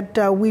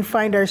that we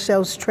find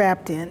ourselves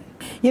trapped in.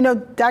 You know,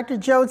 Dr.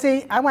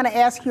 Josie, I want to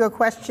ask you a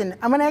question.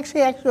 I'm going to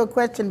actually ask you a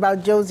question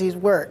about Josie's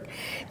work.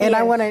 And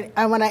yes.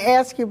 I want to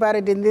ask you about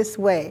it in this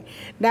way.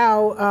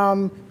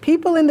 Now,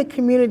 people in the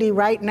community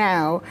right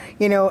now,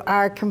 you know,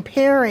 are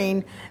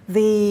comparing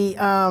the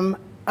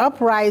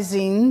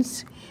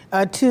uprisings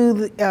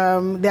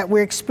that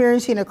we're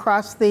experiencing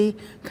across the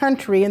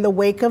country in the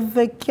wake of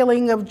the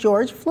killing of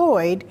George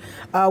Floyd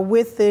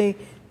with the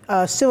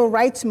civil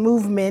rights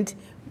movement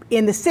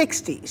in the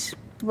 60s.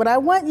 but I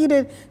want you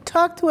to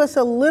talk to us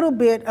a little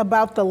bit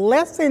about the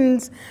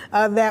lessons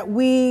that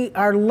we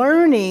are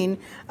learning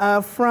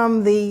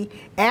from the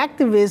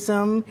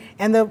activism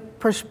and the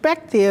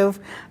perspective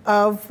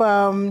of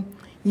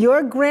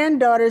your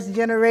granddaughter's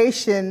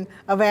generation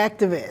of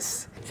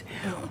activists.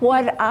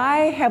 What I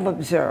have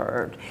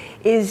observed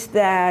is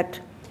that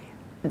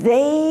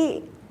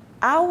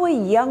our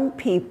young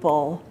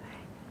people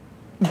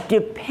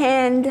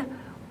depend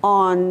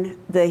on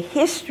the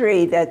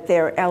history that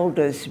their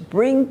elders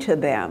bring to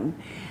them,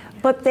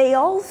 but they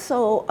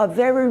also are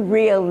very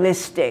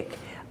realistic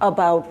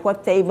about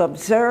what they've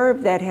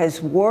observed that has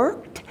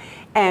worked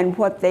and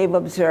what they've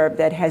observed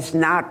that has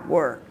not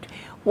worked.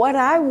 What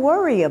I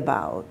worry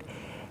about,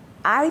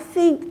 I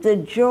think the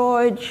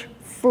George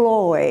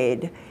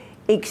Floyd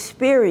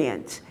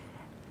experience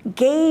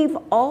gave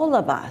all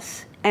of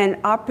us an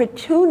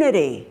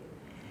opportunity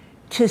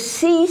to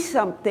see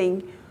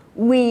something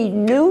we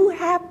knew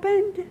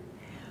happened,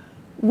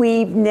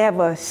 we've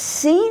never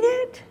seen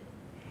it,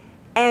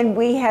 and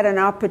we had an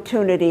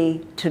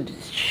opportunity to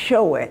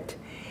show it.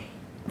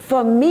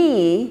 For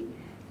me,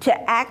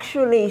 to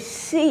actually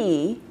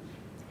see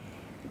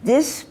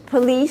this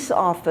police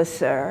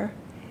officer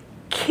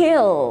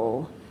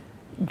kill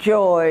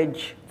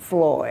George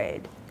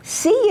Floyd,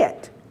 see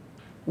it.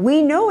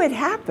 We know it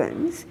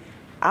happens,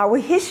 our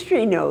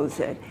history knows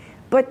it,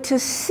 but to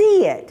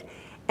see it,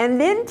 and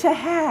then to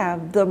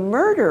have the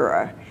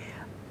murderer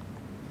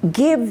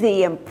give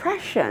the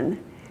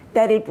impression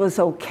that it was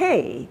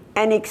okay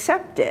and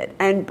accepted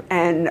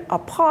and a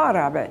part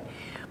of it.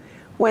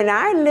 When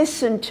I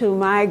listen to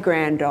my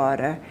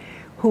granddaughter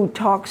who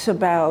talks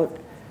about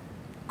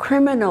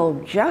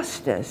criminal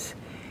justice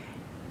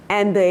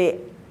and the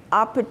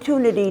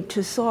opportunity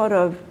to sort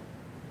of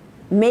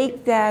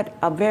make that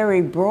a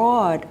very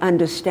broad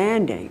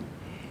understanding,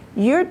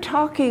 you're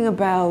talking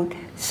about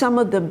some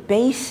of the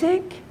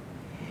basic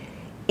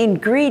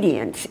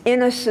ingredients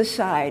in a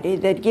society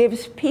that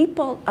gives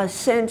people a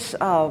sense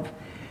of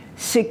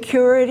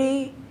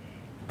security,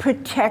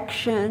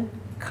 protection,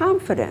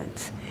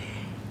 confidence.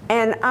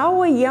 And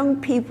our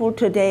young people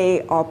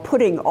today are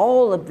putting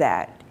all of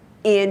that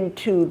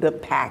into the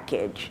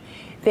package.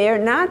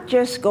 They're not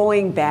just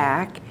going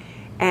back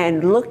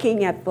and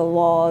looking at the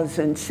laws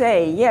and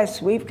say,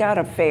 yes, we've got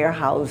a fair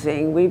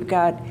housing, we've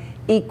got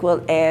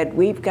equal ed,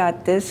 we've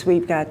got this,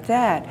 we've got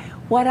that.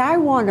 What I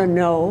want to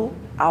know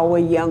our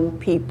young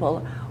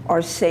people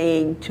are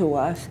saying to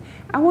us,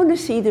 I want to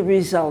see the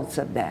results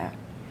of that.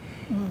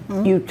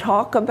 Mm-hmm. You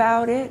talk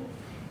about it,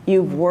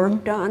 you've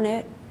worked on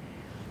it.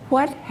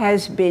 What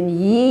has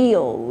been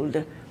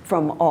yield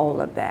from all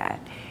of that?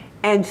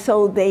 And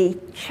so they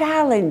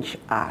challenge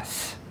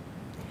us,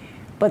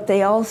 but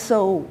they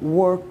also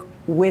work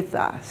with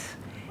us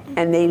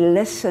and they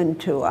listen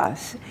to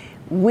us.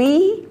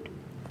 We,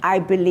 I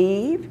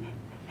believe,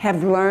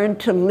 have learned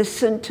to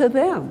listen to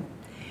them.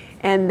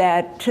 And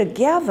that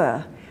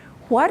together,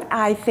 what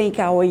I think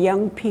our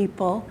young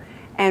people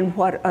and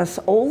what us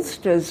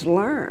oldsters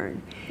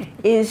learn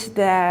is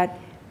that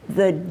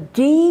the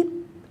deeply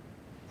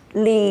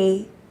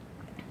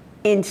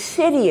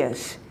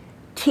insidious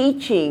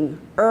teaching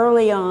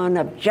early on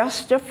of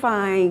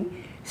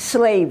justifying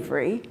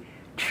slavery,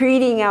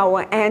 treating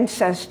our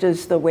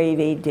ancestors the way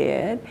they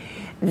did,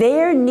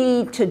 their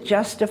need to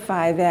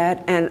justify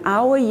that, and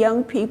our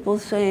young people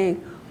saying,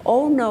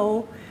 oh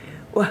no,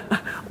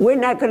 we're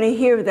not going to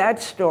hear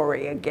that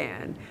story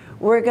again.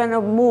 We're going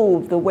to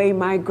move the way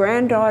my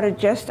granddaughter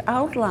just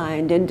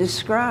outlined and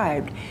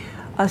described,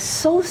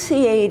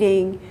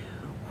 associating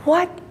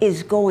what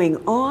is going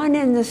on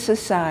in the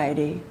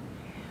society,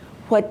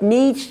 what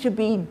needs to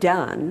be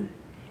done,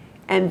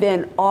 and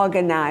then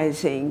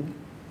organizing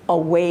a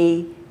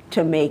way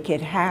to make it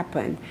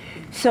happen.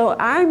 So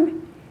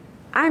I'm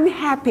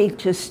happy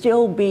to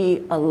still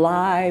be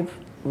alive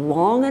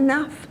long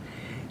enough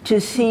to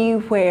see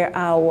where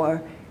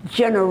our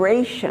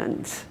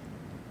generations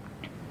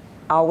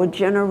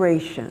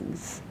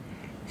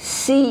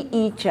see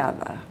each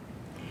other,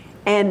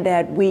 and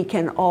that we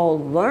can all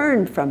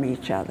learn from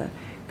each other.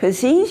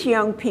 Because these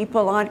young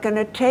people aren't going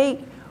to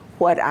take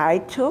what I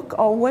took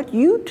or what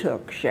you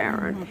took,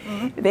 Sharon.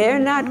 Mm-hmm. They're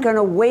not going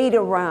to wait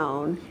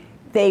around.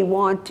 They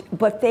want,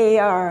 but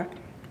they're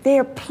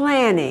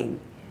planning.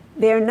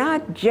 They're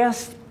not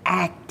just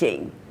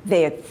acting.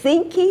 They're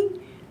thinking,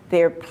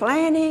 they're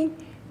planning,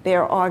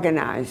 they're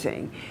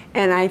organizing.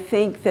 And I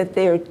think that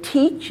they're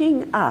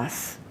teaching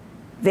us,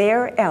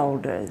 their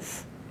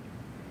elders,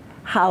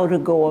 how to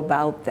go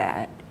about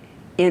that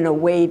in a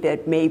way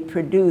that may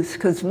produce,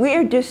 because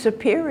we're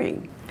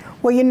disappearing.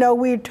 Well, you know,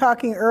 we were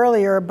talking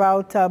earlier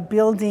about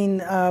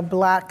building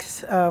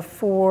blocks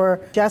for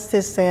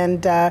justice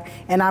and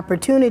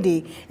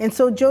opportunity. And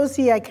so,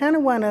 Josie, I kind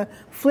of want to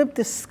flip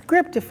the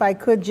script, if I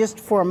could, just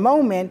for a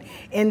moment,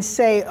 and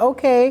say,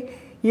 okay,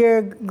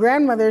 your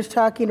grandmother's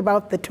talking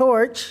about the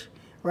torch,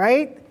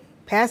 right?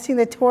 Passing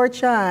the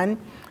torch on,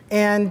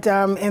 and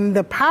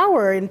the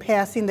power in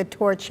passing the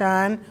torch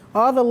on,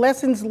 all the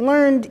lessons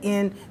learned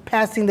in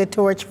passing the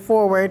torch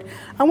forward.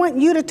 I want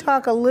you to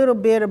talk a little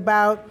bit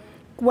about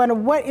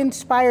what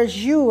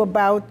inspires you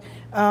about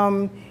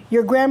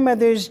your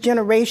grandmother's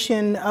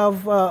generation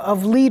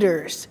of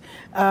leaders,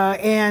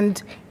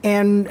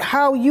 and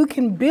how you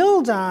can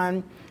build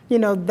on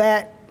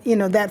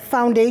that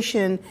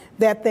foundation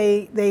that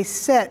they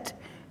set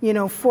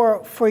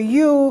for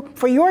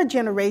your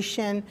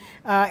generation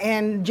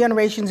and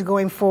generations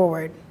going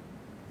forward.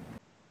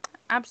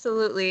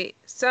 Absolutely.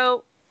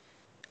 So,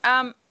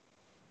 when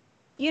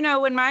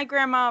my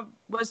grandma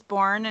was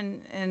born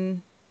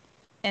in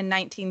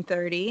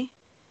 1930,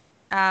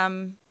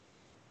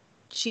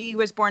 she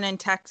was born in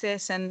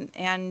Texas,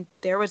 and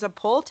there was a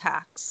poll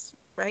tax,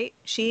 right?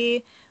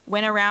 She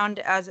went around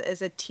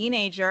as a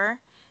teenager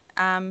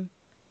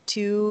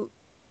to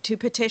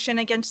petition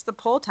against the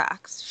poll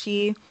tax.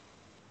 She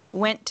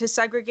went to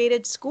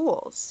segregated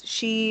schools.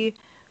 She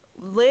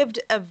lived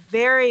a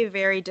very,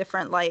 very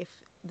different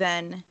life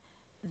than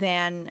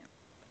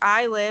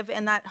I live,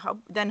 and that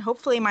then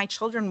hopefully my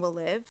children will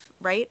live,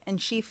 right?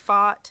 And she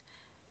fought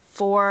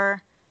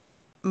for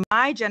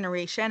my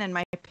generation and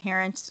my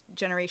parents'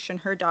 generation,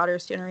 her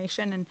daughter's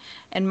generation,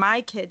 and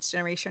my kids'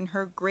 generation,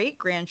 her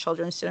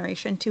great-grandchildren's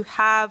generation, to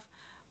have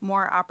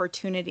more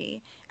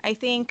opportunity. I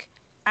think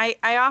I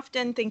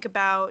often think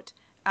about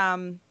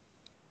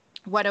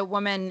what a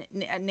woman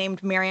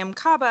named Miriam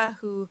Kaba,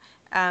 who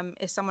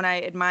is someone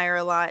I admire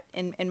a lot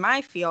in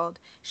my field,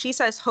 she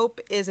says hope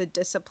is a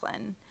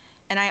discipline.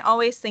 And I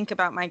always think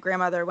about my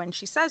grandmother when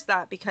she says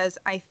that, because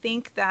I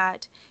think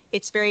that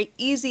it's very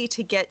easy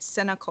to get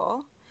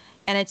cynical,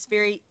 and it's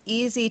very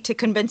easy to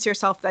convince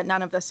yourself that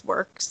none of this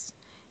works,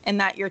 and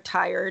that you're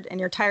tired, and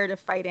you're tired of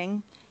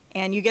fighting,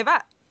 and you give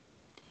up.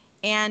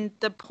 And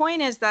the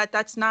point is that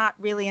that's not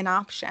really an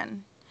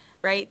option,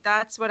 right?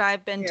 That's what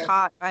I've been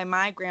taught by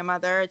my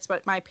grandmother. It's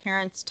what my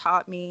parents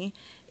taught me.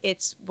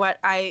 It's what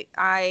I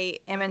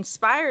am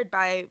inspired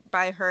by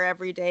her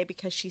every day,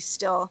 because she's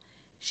still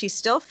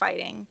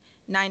fighting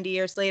 90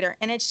 years later.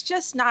 And it's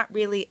just not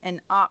really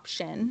an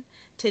option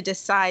to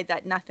decide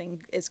that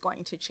nothing is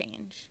going to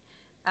change.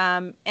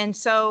 And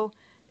so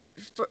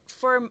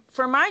for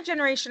my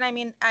generation, I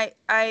mean,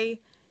 I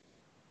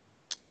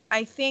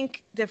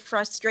think the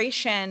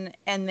frustration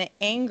and the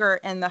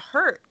anger and the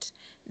hurt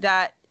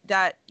that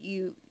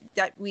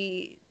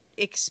we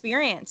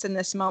experience in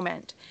this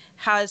moment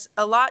has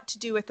a lot to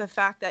do with the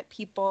fact that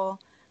people,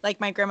 like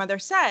my grandmother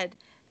said,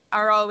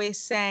 are always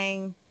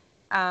saying,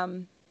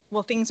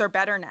 well, things are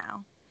better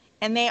now.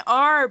 And they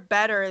are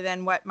better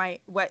than what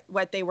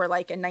they were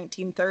like in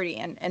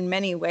 1930 in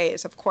many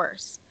ways, of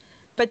course.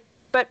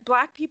 But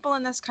Black people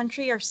in this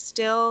country are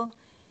still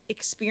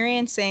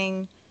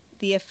experiencing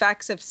the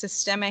effects of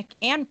systemic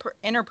and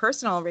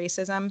interpersonal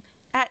racism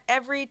at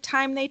every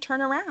time they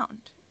turn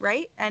around,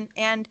 right?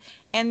 And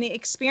the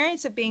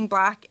experience of being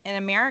Black in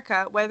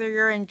America, whether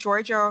you're in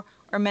Georgia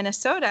or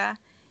Minnesota,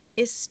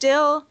 is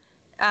still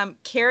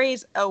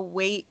carries a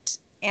weight,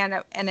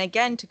 and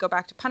again, to go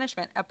back to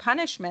punishment, a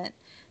punishment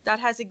that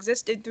has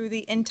existed through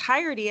the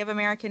entirety of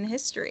American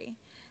history.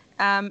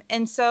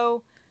 And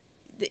so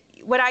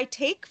what I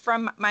take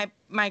from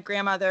my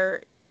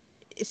grandmother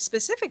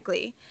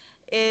specifically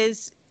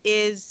is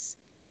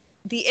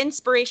the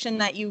inspiration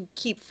that you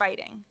keep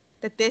fighting,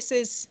 that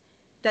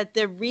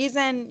the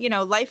reason,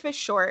 life is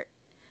short,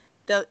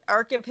 the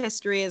arc of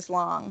history is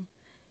long,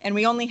 and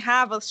we only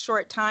have a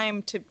short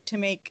time to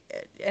make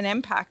an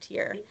impact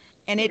here.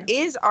 And it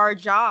is our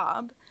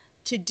job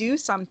to do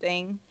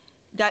something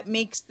that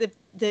makes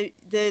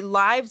the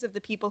lives of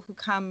the people who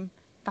come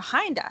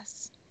behind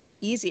us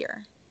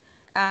easier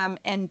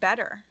and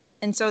better.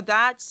 And so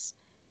that's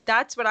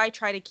what I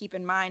try to keep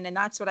in mind, and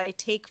that's what I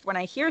take when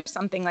I hear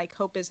something like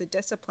hope is a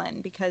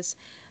discipline, because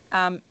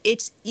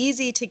it's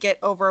easy to get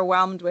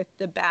overwhelmed with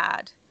the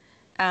bad,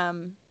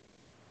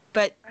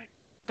 but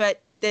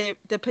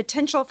the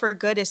potential for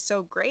good is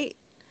so great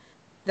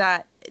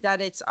that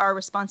it's our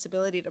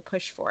responsibility to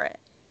push for it.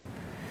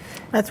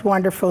 That's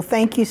wonderful.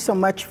 Thank you so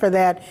much for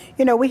that.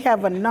 We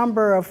have a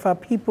number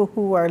of people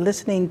who are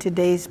listening to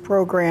today's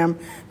program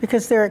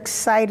because they're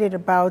excited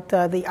about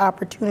the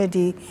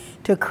opportunity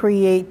to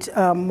create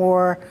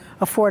more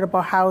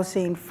affordable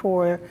housing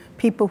for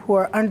people who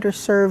are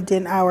underserved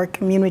in our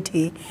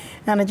community.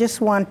 And I just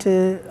want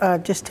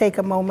to just take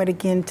a moment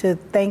again to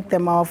thank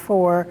them all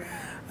for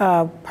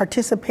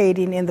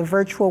participating in the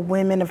virtual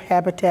Women of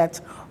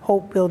Habitat's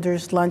Hope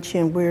Builders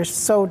Luncheon. We're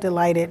so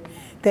delighted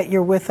that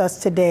you're with us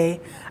today.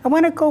 I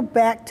want to go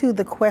back to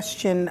the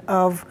question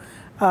of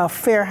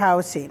fair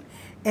housing,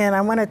 and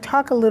I want to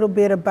talk a little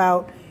bit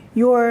about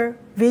your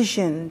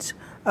visions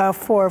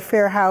for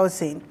fair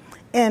housing.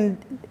 And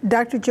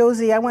Dr.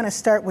 Josie, I want to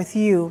start with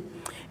you,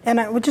 and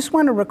I just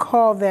want to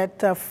recall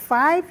that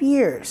 5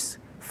 years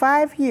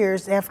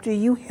after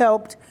you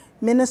helped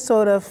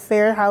Minnesota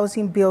Fair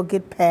Housing Bill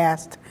get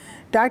passed,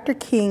 Dr.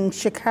 King's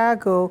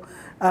Chicago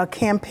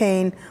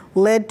campaign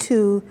led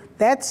to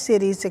that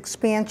city's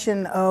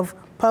expansion of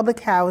public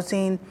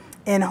housing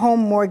and home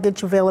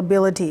mortgage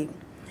availability.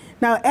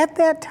 Now, at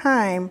that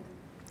time,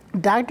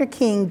 Dr.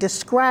 King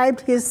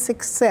described his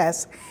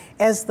success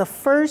as the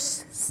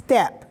first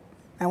step.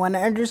 I want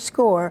to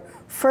underscore,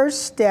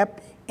 first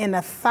step in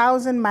a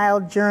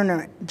 1,000-mile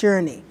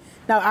journey.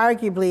 Now,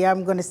 arguably,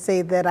 I'm going to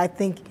say that I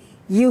think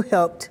you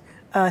helped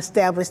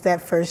establish that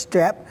first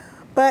step.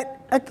 But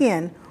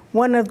again,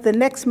 one of the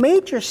next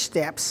major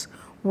steps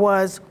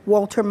was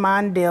Walter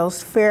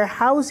Mondale's Fair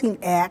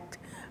Housing Act,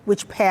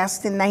 which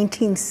passed in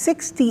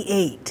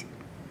 1968.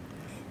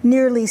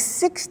 Nearly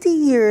 60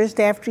 years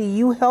after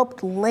you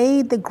helped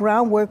lay the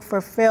groundwork for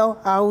fair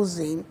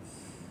housing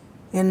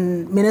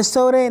in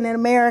Minnesota and in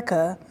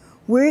America,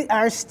 we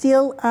are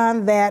still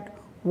on that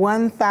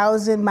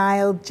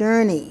 1,000-mile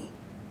journey.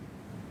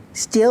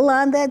 Still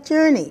on that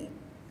journey.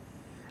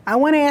 I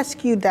want to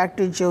ask you,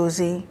 Dr.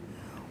 Josie,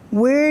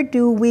 where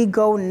do we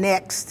go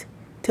next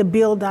to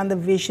build on the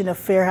vision of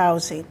fair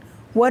housing?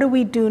 What do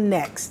we do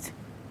next?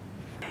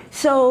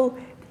 So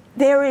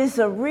there is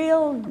a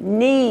real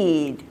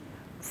need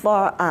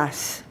for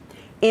us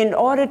in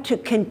order to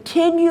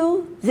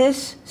continue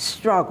this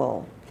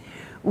struggle.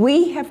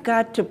 We have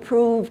got to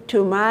prove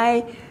to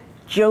my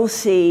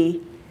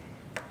Josie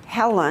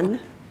Helen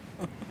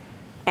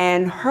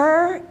and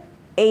her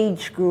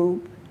age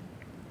group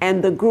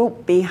and the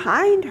group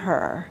behind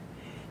her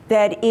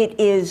that it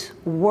is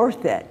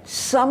worth it.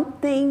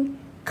 Something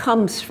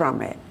comes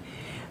from it.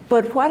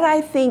 But what I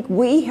think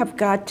we have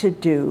got to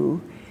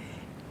do,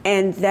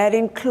 and that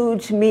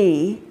includes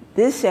me,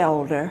 this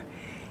elder,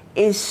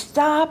 is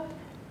stop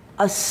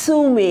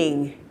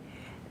assuming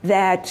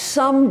that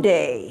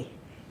someday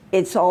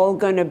it's all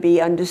going to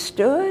be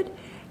understood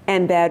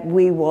and that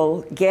we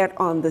will get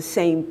on the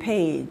same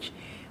page.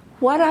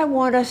 What I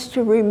want us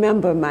to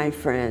remember, my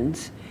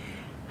friends,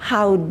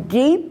 how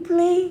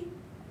deeply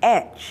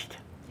etched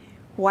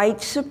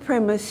white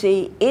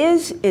supremacy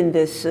is in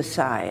this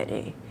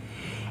society,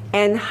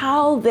 and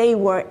how they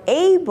were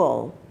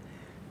able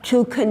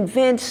to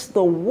convince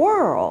the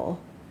world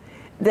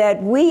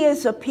that we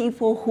as a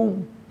people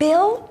who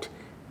built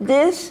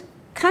this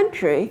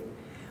country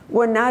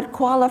were not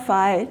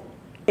qualified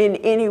in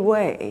any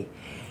way.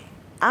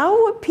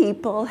 Our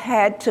people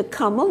had to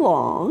come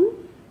along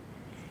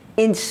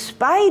in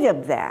spite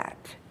of that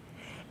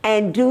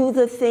and do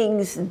the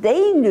things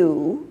they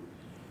knew,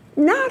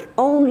 not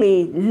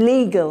only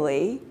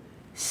legally,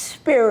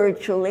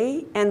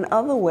 spiritually, and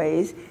other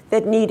ways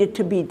that needed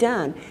to be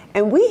done.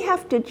 And we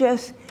have to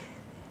just,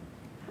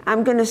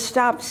 I'm going to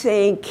stop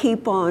saying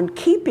keep on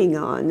keeping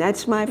on.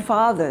 That's my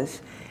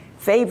father's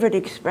favorite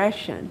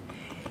expression.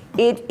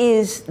 It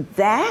is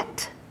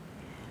that,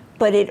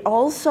 but it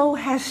also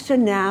has to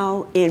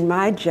now, in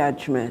my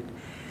judgment,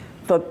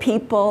 for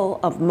people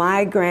of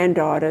my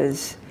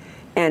granddaughters,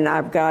 and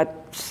I've got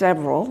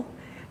several,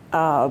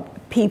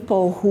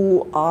 people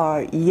who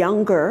are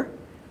younger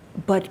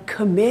but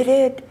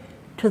committed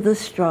to the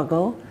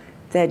struggle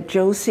that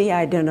Josie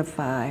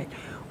identified.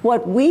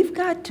 What we've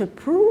got to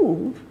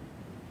prove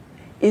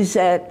is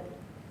that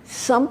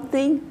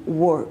something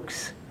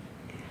works.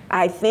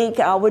 I think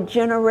our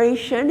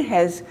generation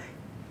has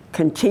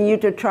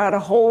continued to try to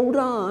hold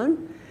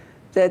on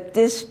that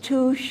this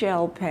too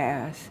shall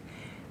pass.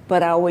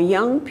 But our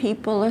young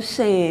people are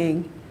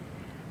saying,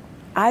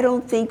 I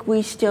don't think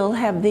we still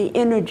have the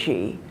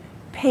energy,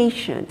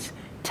 patience,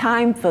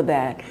 time for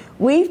that.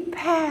 We've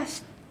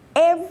passed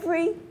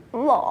every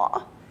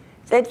law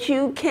that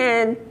you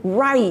can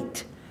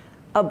write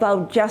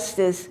about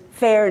justice,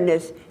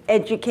 fairness,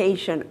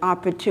 education,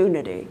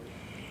 opportunity.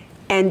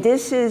 And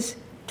this is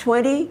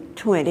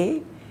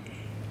 2020.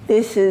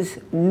 This is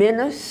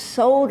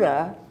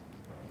Minnesota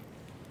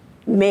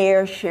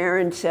Mayor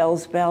Sharon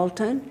Sells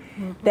Belton,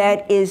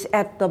 that is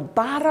at the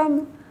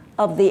bottom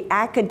of the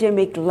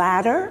academic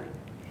ladder,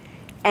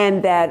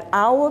 and that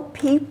our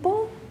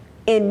people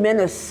in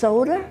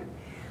Minnesota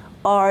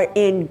are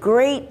in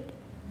great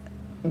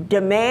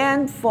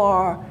demand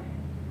for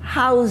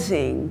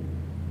housing,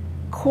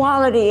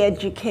 quality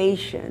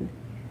education,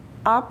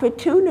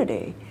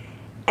 opportunity.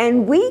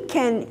 And we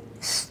can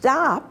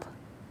stop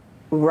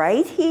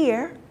right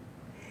here,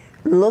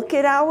 look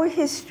at our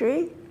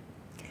history,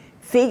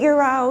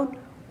 figure out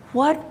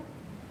what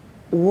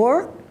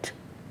worked,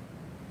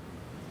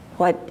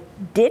 what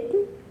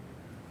didn't,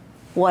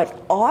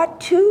 what ought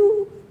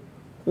to,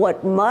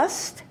 what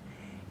must,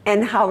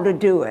 and how to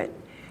do it.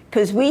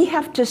 Because we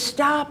have to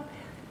stop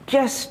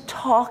just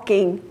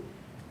talking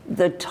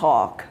the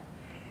talk.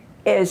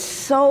 It's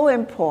so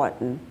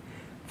important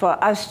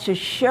for us to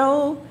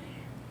show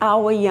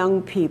our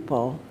young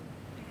people,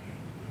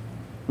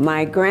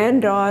 my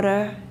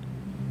granddaughter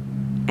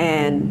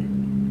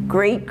and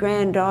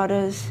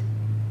great-granddaughters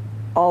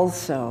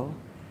also,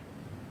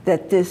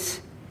 that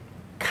this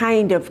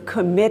kind of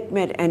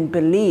commitment and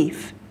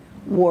belief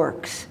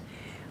works.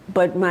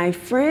 But my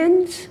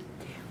friends,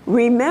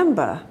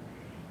 remember,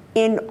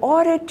 in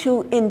order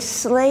to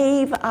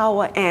enslave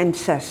our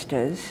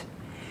ancestors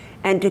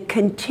and to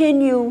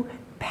continue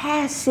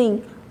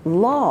passing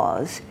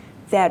laws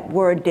that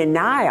were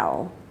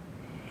denial,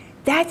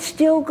 that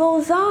still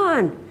goes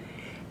on.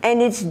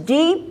 And it's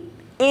deep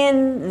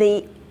in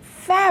the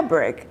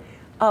fabric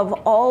of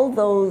all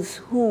those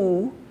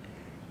who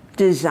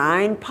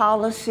design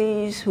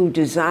policies, who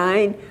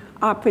design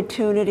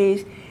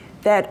opportunities,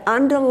 that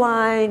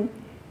underline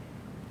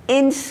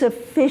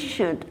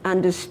insufficient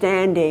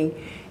understanding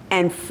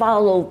and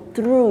follow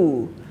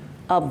through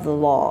of the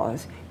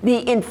laws,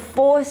 the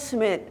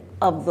enforcement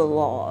of the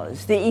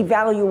laws, the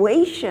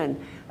evaluation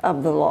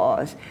of the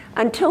laws.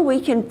 Until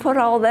we can put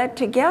all that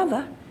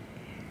together,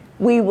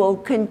 we will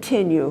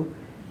continue.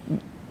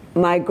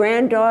 My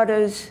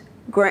granddaughter's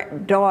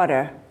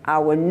daughter,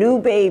 our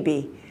new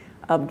baby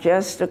of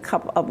just a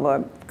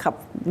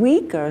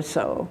week or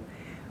so,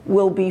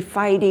 will be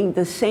fighting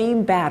the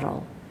same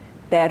battle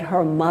that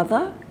her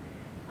mother,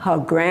 her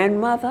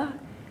grandmother,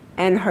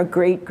 and her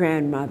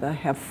great-grandmother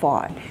have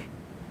fought.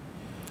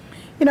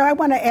 You know, I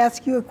want to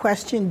ask you a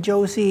question,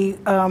 Josie,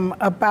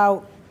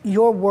 about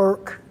your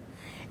work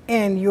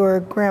and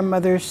your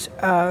grandmother's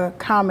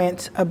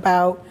comments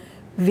about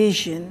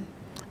vision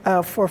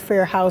for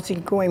fair housing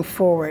going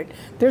forward.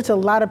 There's a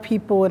lot of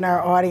people in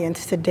our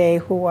audience today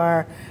who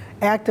are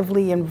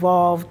actively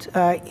involved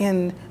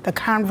in the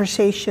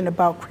conversation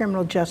about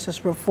criminal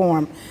justice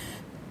reform.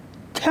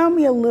 Tell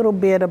me a little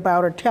bit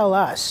about, or tell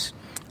us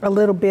a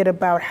little bit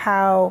about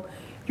how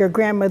your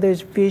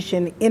grandmother's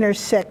vision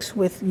intersects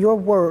with your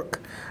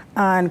work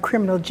on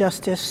criminal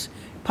justice,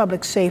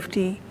 public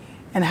safety,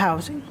 and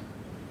housing.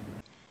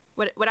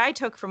 What I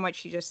took from what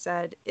she just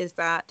said is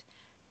that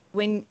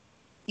when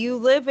you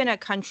live in a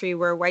country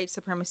where white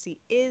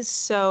supremacy is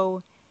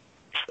so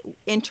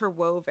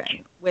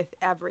interwoven with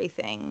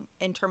everything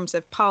in terms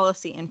of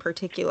policy in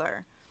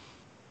particular,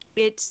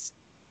 it's,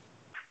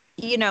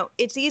 you know,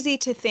 it's easy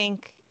to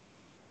think,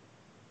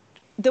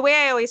 the way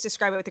I always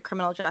describe it with the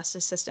criminal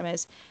justice system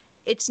is,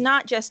 it's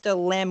not just a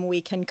limb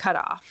we can cut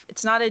off.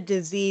 It's not a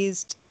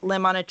diseased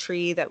limb on a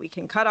tree that we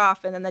can cut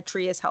off and then the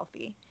tree is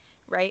healthy,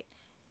 right?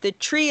 The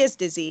tree is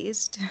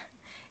diseased.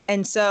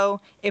 And so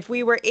if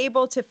we were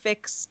able to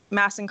fix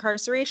mass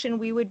incarceration,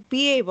 we would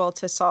be able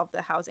to solve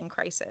the housing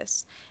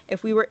crisis.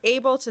 If we were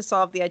able to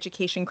solve the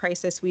education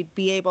crisis, we'd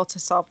be able to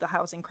solve the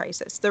housing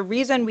crisis. The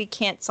reason we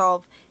can't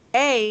solve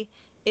A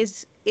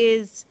is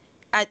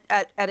at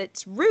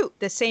its root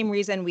the same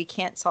reason we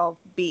can't solve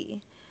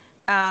B.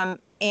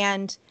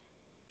 And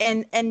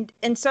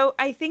so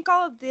I think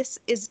all of this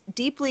is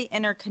deeply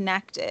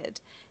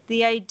interconnected.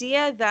 The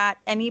idea that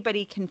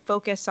anybody can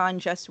focus on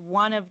just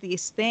one of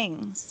these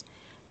things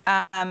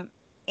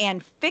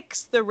and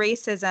fix the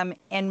racism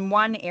in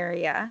one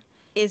area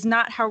is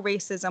not how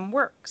racism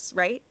works,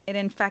 right? It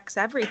infects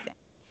everything.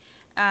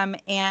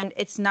 And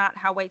it's not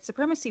how white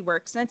supremacy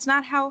works. And it's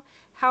not how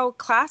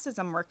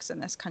classism works in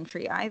this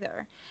country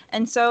either.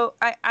 And so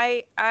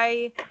I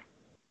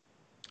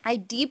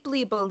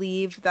deeply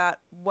believe that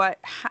what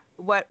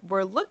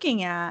we're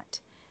looking at,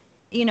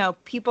 you know,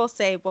 people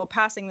say, well,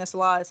 passing this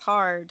law is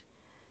hard.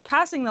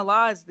 Passing the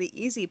law is the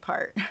easy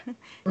part.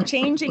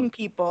 Changing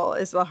people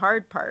is the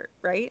hard part,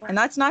 right? And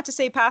that's not to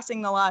say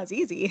passing the law is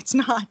easy. It's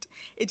not.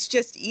 It's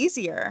just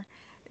easier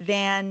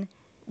than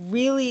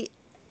really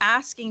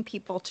asking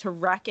people to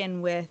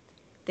reckon with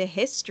the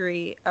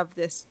history of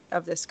this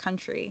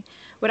country.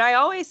 What I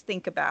always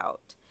think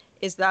about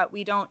is that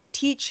we don't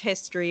teach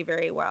history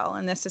very well.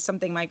 And this is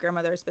something my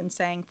grandmother has been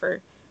saying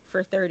for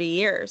 30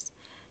 years.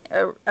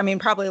 I mean,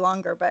 probably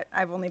longer, but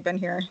I've only been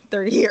here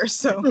 30 years.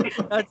 So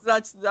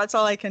that's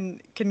all I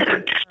can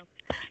confirm.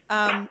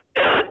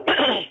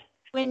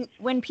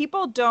 When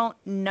people don't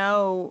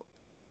know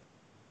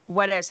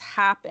what has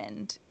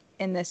happened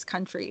in this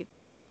country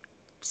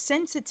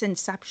since its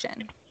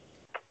inception,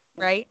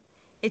 right?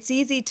 It's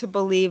easy to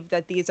believe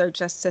that these are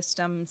just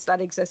systems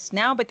that exist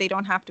now, but they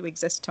don't have to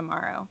exist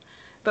tomorrow.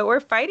 But we're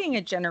fighting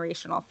a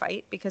generational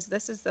fight because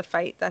this is the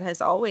fight that has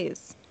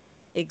always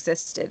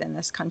existed in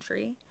this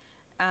country.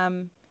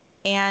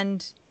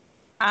 And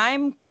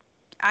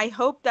I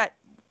hope that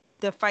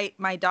the fight,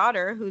 my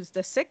daughter, who's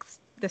the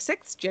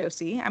sixth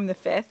Josie, I'm the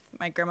fifth,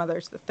 my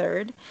grandmother's the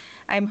third.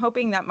 I'm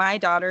hoping that my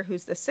daughter,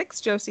 who's the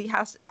sixth Josie,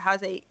 has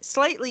a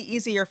slightly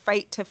easier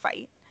fight to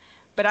fight.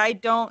 But I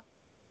don't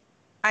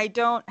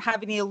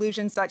have any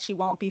illusions that she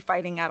won't be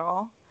fighting at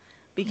all,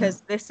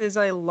 because this is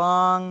a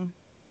long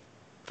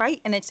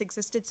fight and it's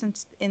existed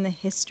since in the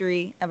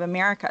history of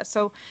America.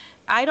 So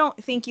I don't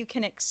think you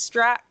can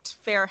extract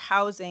fair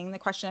housing, the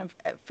question of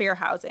fair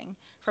housing,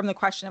 from the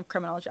question of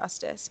criminal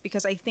justice,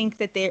 because I think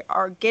that they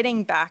are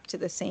getting back to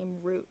the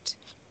same root,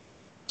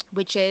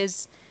 which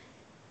is,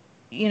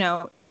 you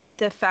know,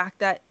 the fact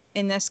that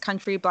in this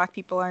country, Black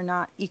people are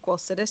not equal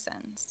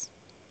citizens.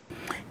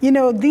 You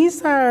know,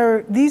 these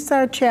are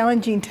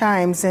challenging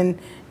times, and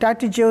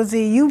Dr.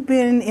 Josie, you've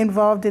been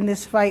involved in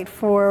this fight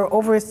for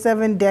over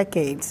 7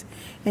 decades,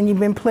 and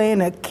you've been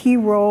playing a key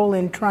role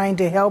in trying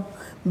to help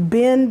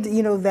bend,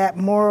 you know, that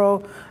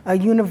moral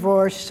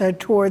universe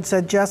towards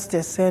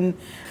justice. And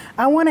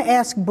I want to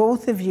ask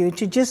both of you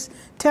to just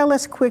tell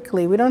us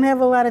quickly, we don't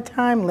have a lot of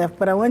time left,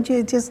 but I want you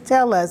to just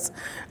tell us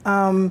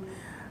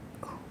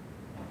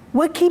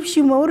what keeps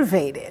you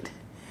motivated,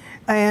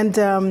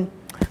 and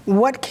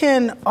what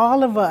can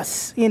all of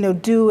us, you know,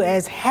 do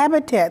as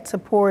Habitat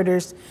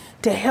supporters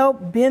to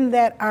help bend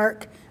that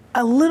arc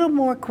a little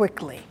more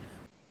quickly.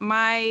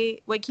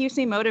 What keeps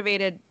me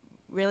motivated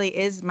really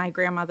is my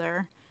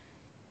grandmother.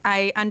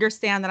 I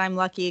understand that I'm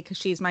lucky because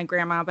she's my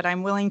grandma, but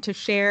I'm willing to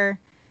share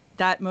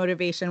that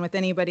motivation with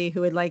anybody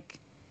who would like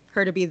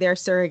her to be their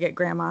surrogate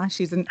grandma.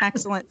 She's an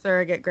excellent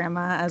surrogate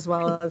grandma as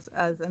well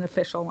as an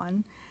official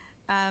one.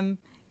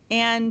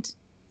 And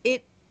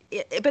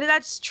but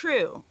that's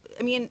true.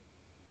 I mean,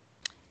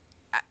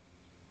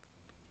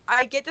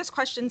 I get this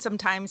question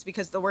sometimes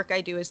because the work I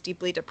do is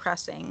deeply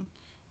depressing.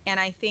 And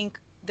I think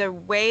the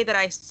way that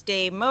I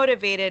stay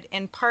motivated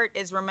in part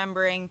is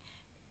remembering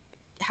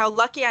how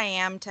lucky I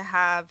am to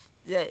have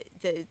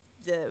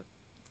the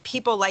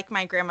people like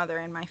my grandmother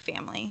in my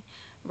family,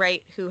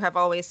 right, who have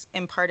always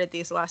imparted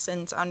these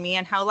lessons on me,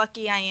 and how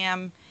lucky I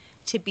am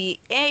to be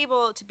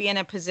able to be in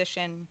a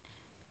position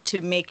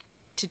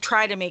to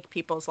try to make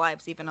people's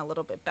lives even a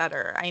little bit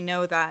better. I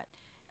know that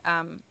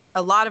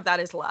a lot of that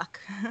is luck,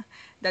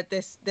 that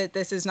this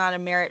is not a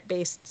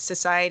merit-based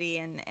society,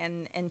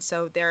 and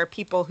so there are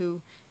people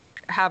who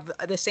have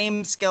the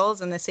same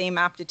skills and the same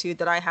aptitude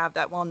that I have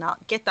that will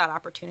not get that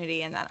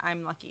opportunity, and that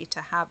I'm lucky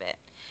to have it.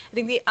 I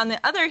think on the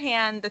other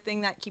hand, the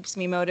thing that keeps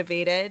me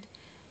motivated,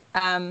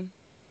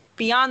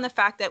 beyond the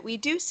fact that we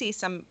do see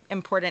some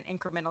important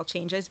incremental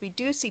changes, we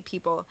do see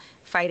people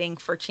fighting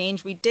for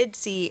change. We did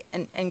see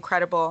an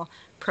incredible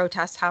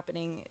protest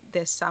happening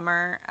this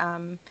summer,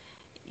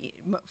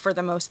 for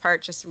the most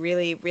part, just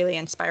really, really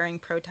inspiring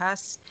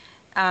protests.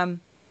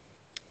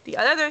 The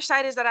other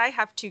side is that I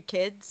have two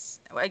kids.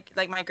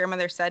 Like my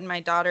grandmother said, my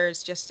daughter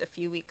is just a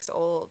few weeks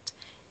old,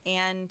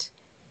 and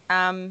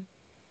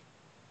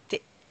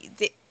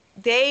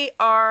they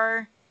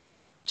are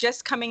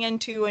just coming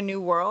into a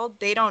new world.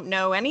 They don't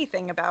know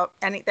anything about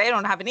they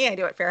don't have any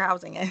idea what fair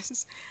housing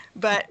is,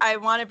 but I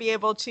want to be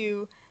able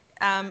to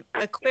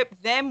equip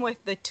them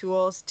with the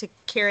tools to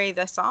carry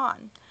this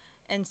on.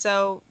 And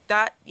so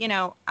that,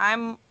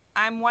 I'm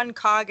one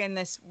cog in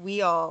this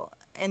wheel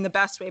in the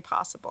best way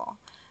possible,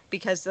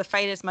 because the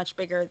fight is much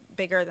bigger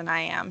than I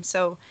am.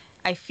 So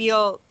I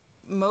feel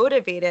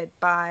motivated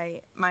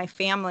by my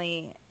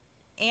family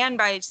and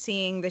by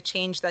seeing the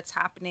change that's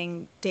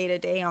happening day to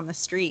day on the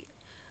street.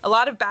 A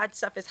lot of bad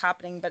stuff is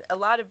happening, but a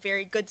lot of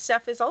very good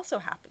stuff is also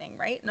happening,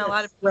 right? And yes, a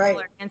lot of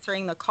people are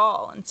answering the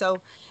call. And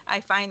so I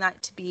find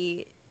that to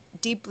be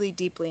deeply,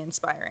 deeply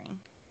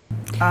inspiring.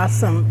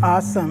 Awesome,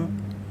 awesome.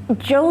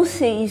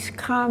 Josie's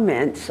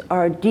comments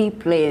are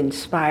deeply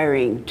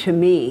inspiring to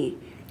me,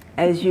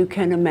 as you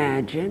can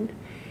imagine,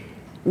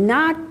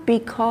 not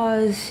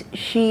because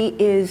she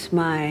is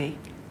my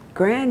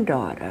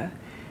granddaughter,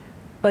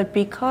 but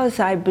because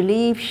I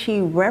believe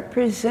she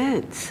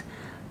represents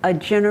a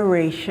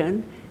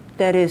generation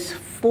that is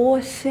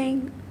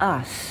forcing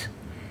us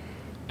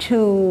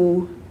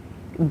to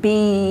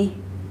be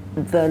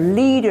the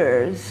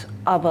leaders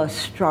of a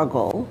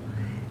struggle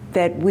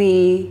that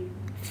we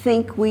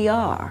think we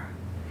are,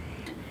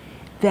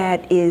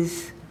 that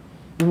is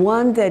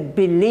one that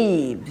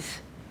believes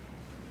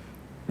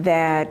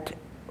that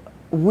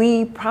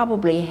we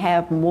probably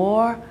have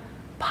more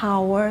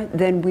power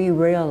than we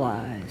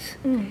realize.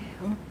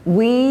 Mm-hmm.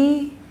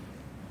 We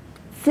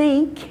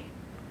think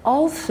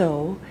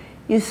also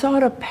you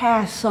sort of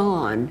pass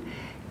on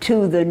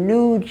to the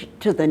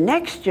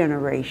next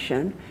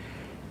generation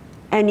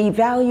an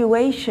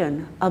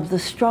evaluation of the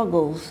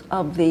struggles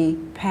of the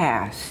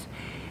past.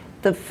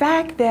 The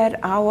fact that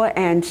our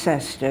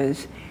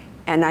ancestors,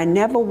 and I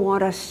never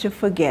want us to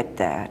forget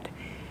that,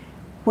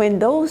 when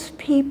those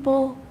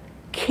people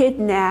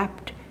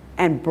kidnapped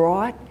and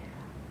brought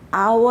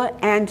our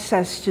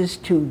ancestors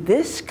to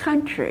this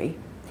country,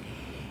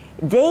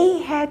 they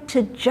had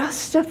to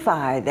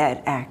justify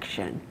that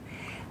action.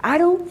 I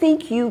don't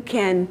think you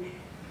can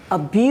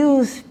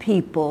abuse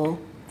people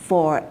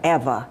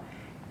forever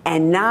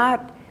and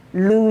not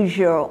lose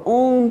your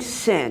own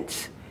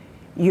sense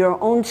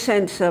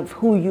of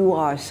who you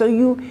are. So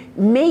you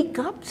make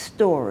up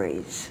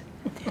stories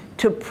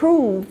to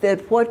prove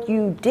that what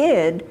you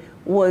did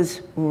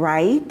was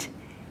right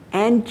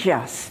and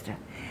just.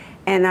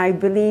 And I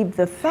believe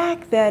the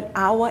fact that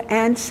our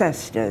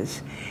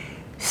ancestors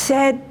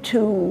said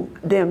to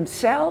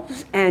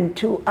themselves and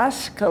to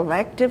us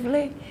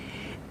collectively,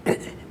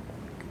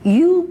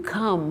 you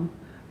come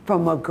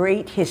from a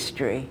great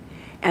history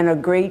and a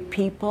great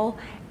people,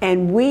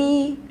 and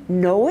we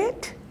know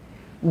it,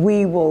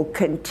 we will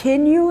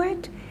continue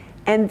it,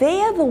 and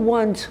they are the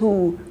ones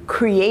who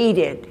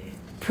created,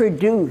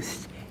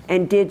 produced,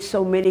 and did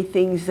so many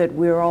things that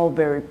we're all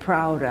very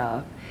proud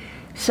of.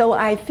 So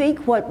I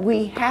think what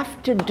we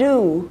have to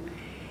do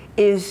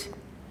is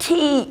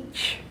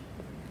teach,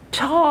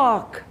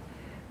 talk,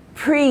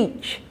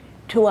 preach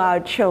to our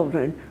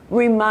children,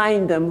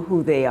 remind them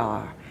who they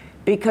are.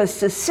 Because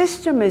the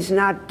system is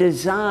not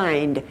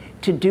designed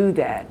to do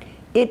that.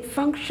 It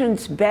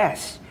functions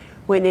best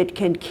when it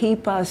can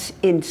keep us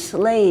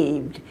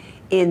enslaved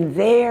in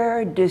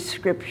their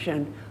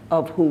description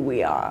of who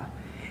we are.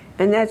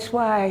 And that's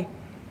why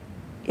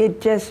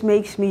it just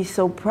makes me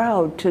so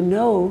proud to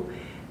know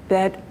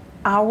that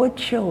our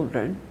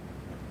children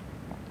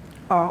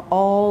are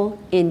all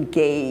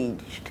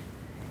engaged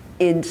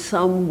in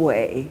some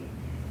way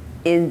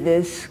in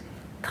this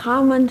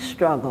common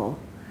struggle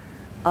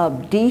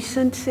of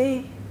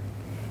decency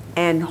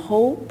and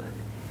hope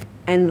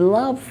and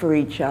love for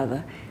each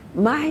other.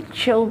 My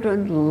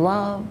children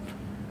love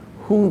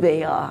who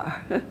they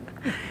are.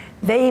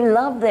 They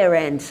love their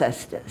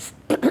ancestors.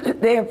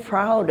 They're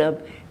proud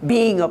of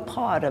being a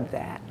part of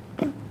that.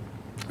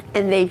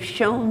 And they've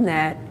shown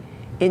that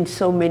in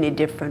so many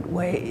different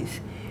ways.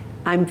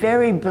 I'm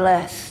very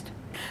blessed.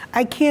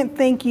 I can't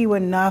thank you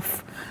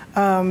enough,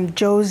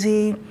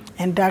 Josie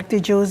and Dr.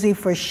 Josie,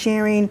 for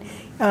sharing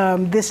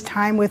this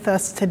time with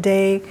us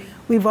today.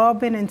 We've all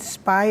been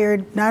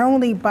inspired not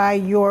only by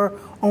your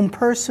own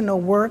personal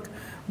work,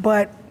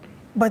 but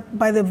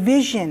by the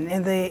vision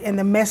and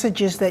the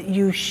messages that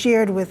you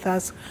shared with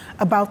us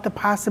about the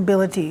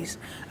possibilities,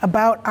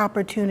 about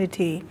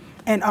opportunity,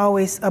 and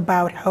always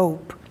about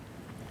hope.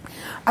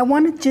 I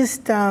want to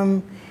just,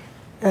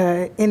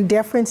 in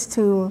deference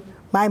to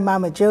my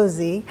Mama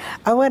Josie,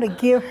 I want to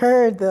give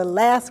her the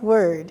last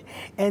word.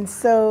 And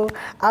so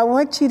I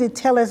want you to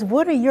tell us,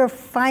 what are your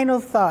final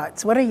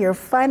thoughts? What are your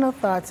final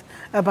thoughts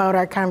about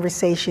our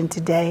conversation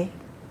today?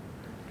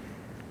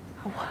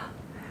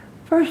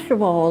 First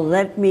of all,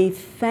 let me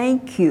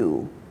thank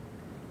you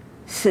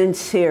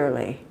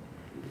sincerely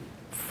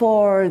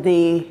for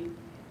the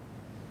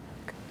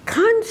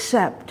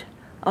concept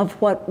of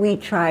what we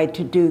tried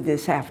to do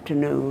this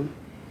afternoon.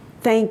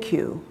 Thank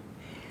you.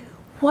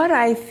 What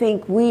I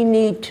think we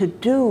need to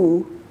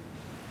do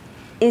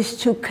is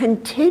to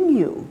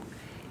continue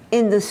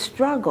in the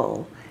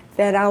struggle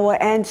that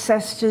our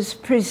ancestors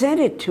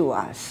presented to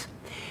us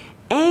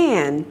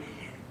and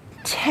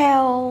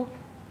tell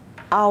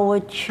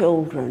our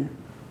children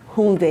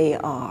who they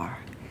are.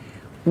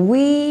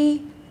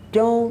 We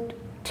don't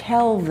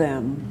tell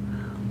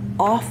them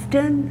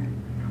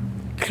often,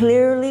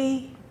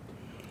 clearly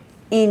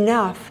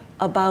enough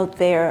about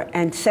their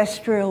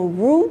ancestral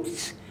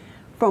roots,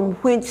 from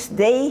whence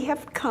they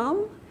have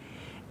come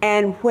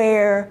and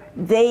where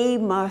they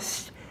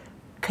must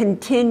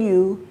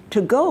continue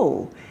to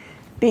go.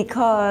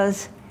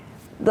 Because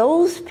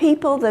those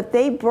people that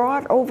they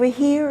brought over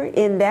here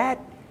in that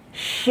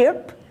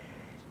ship,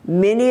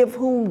 many of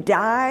whom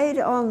died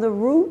on the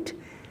route,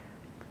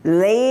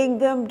 laying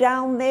them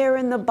down there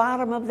in the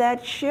bottom of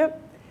that ship,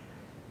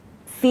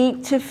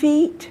 feet to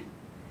feet,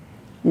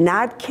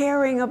 not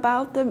caring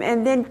about them,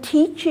 and then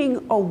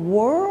teaching a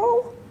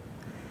world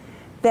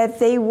that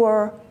they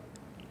were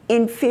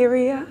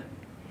inferior,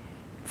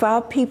 for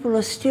our people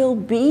to still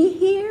be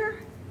here,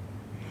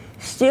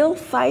 still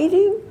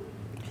fighting,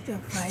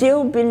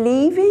 still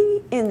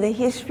believing in the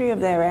history of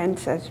their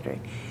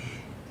ancestry.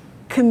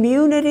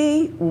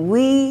 Community,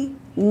 we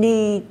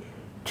need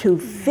to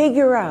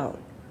figure out,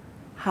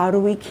 how do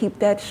we keep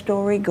that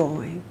story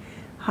going?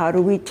 How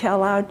do we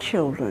tell our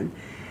children?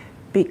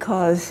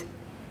 Because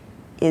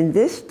in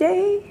this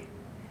day,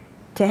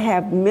 to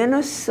have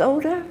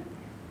Minnesota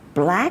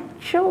Black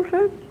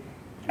children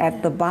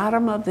at the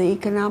bottom of the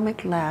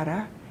economic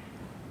ladder,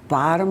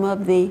 bottom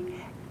of the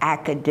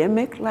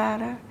academic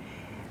ladder,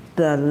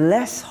 the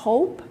less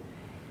hope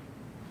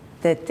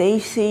that they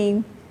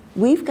seem,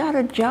 we've got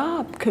a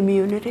job,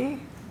 community,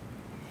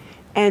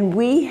 and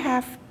we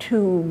have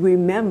to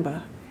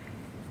remember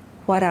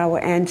what our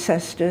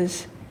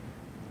ancestors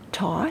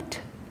taught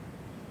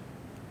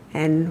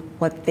and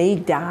what they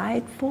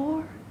died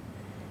for,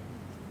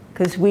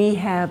 because we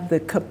have the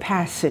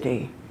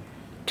capacity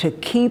to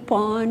keep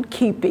on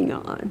keeping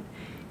on,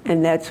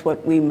 and that's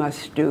what we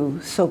must do.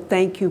 So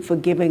thank you for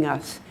giving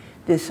us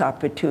this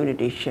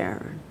opportunity,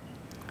 Sharon.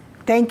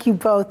 Thank you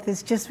both.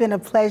 It's just been a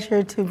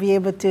pleasure to be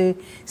able to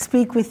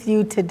speak with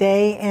you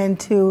today, and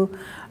to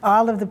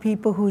all of the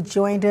people who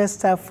joined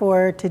us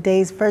for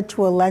today's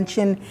virtual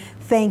luncheon.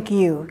 Thank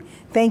you.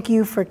 Thank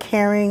you for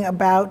caring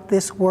about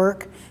this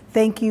work.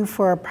 Thank you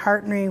for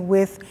partnering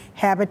with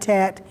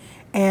Habitat.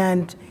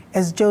 And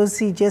as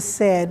Josie just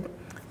said,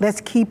 let's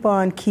keep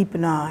on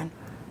keeping on.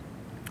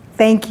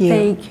 Thank you.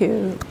 Thank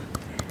you.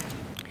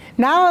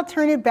 Now I'll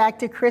turn it back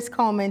to Chris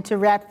Coleman to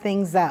wrap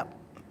things up.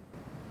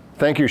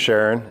 Thank you,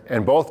 Sharon,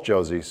 and both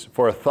Josies,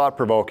 for a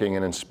thought-provoking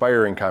and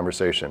inspiring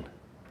conversation.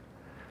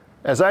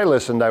 As I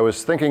listened, I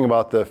was thinking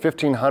about the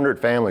 1,500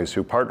 families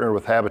who partnered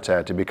with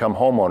Habitat to become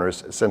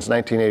homeowners since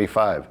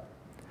 1985,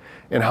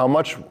 and how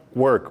much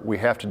work we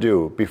have to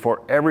do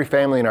before every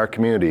family in our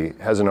community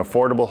has an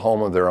affordable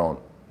home of their own.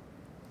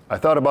 I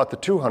thought about the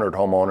 200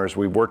 homeowners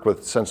we've worked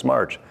with since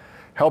March,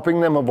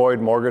 helping them avoid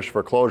mortgage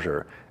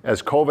foreclosure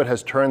as COVID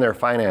has turned their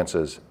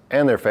finances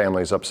and their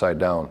families upside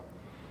down.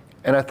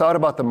 And I thought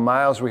about the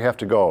miles we have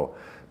to go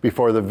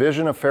before the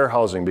vision of fair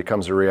housing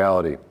becomes a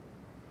reality.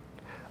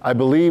 I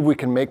believe we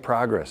can make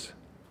progress.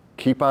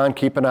 Keep on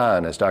keeping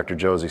on, as Dr.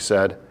 Josie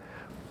said.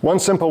 One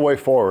simple way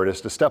forward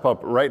is to step up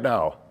right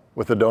now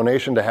with a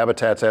donation to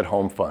Habitat's At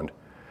Home Fund.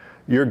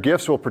 Your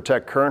gifts will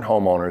protect current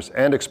homeowners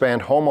and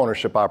expand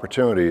homeownership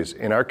opportunities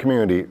in our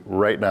community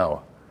right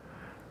now.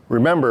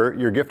 Remember,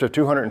 your gift of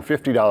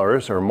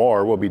 $250 or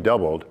more will be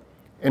doubled,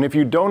 And if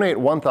you donate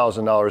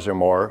 $1,000 or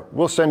more,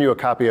 we'll send you a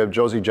copy of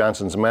Josie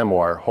Johnson's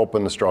memoir, Hope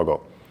in the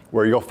Struggle,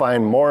 where you'll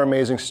find more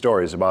amazing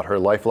stories about her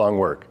lifelong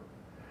work.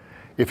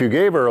 If you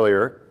gave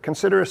earlier,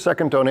 consider a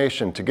second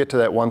donation to get to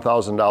that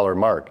 $1,000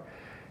 mark.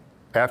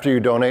 After you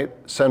donate,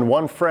 send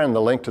one friend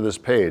the link to this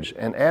page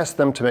and ask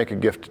them to make a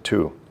gift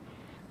too.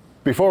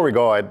 Before we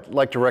go, I'd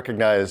like to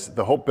recognize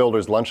the Hope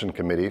Builders Luncheon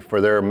Committee for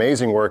their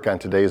amazing work on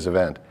today's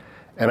event,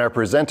 and our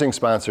presenting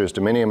sponsors,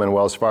 Dominium and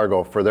Wells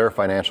Fargo, for their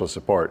financial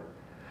support.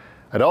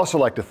 I'd also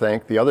like to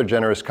thank the other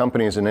generous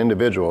companies and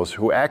individuals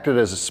who acted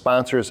as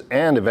sponsors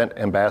and event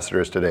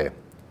ambassadors today.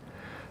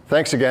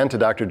 Thanks again to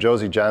Dr.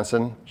 Josie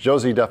Johnson,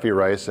 Josie Duffy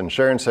Rice, and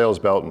Sharon Sales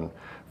Belton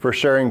for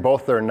sharing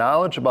both their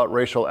knowledge about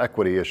racial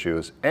equity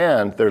issues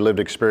and their lived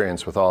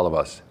experience with all of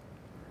us.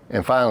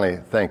 And finally,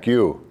 thank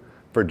you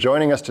for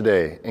joining us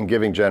today and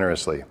giving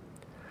generously.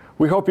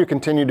 We hope you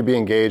continue to be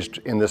engaged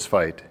in this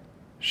fight.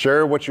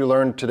 Share what you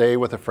learned today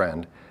with a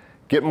friend,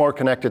 get more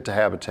connected to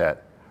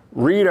Habitat,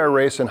 read our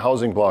Race and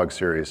Housing blog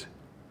series,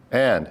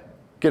 and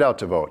get out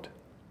to vote.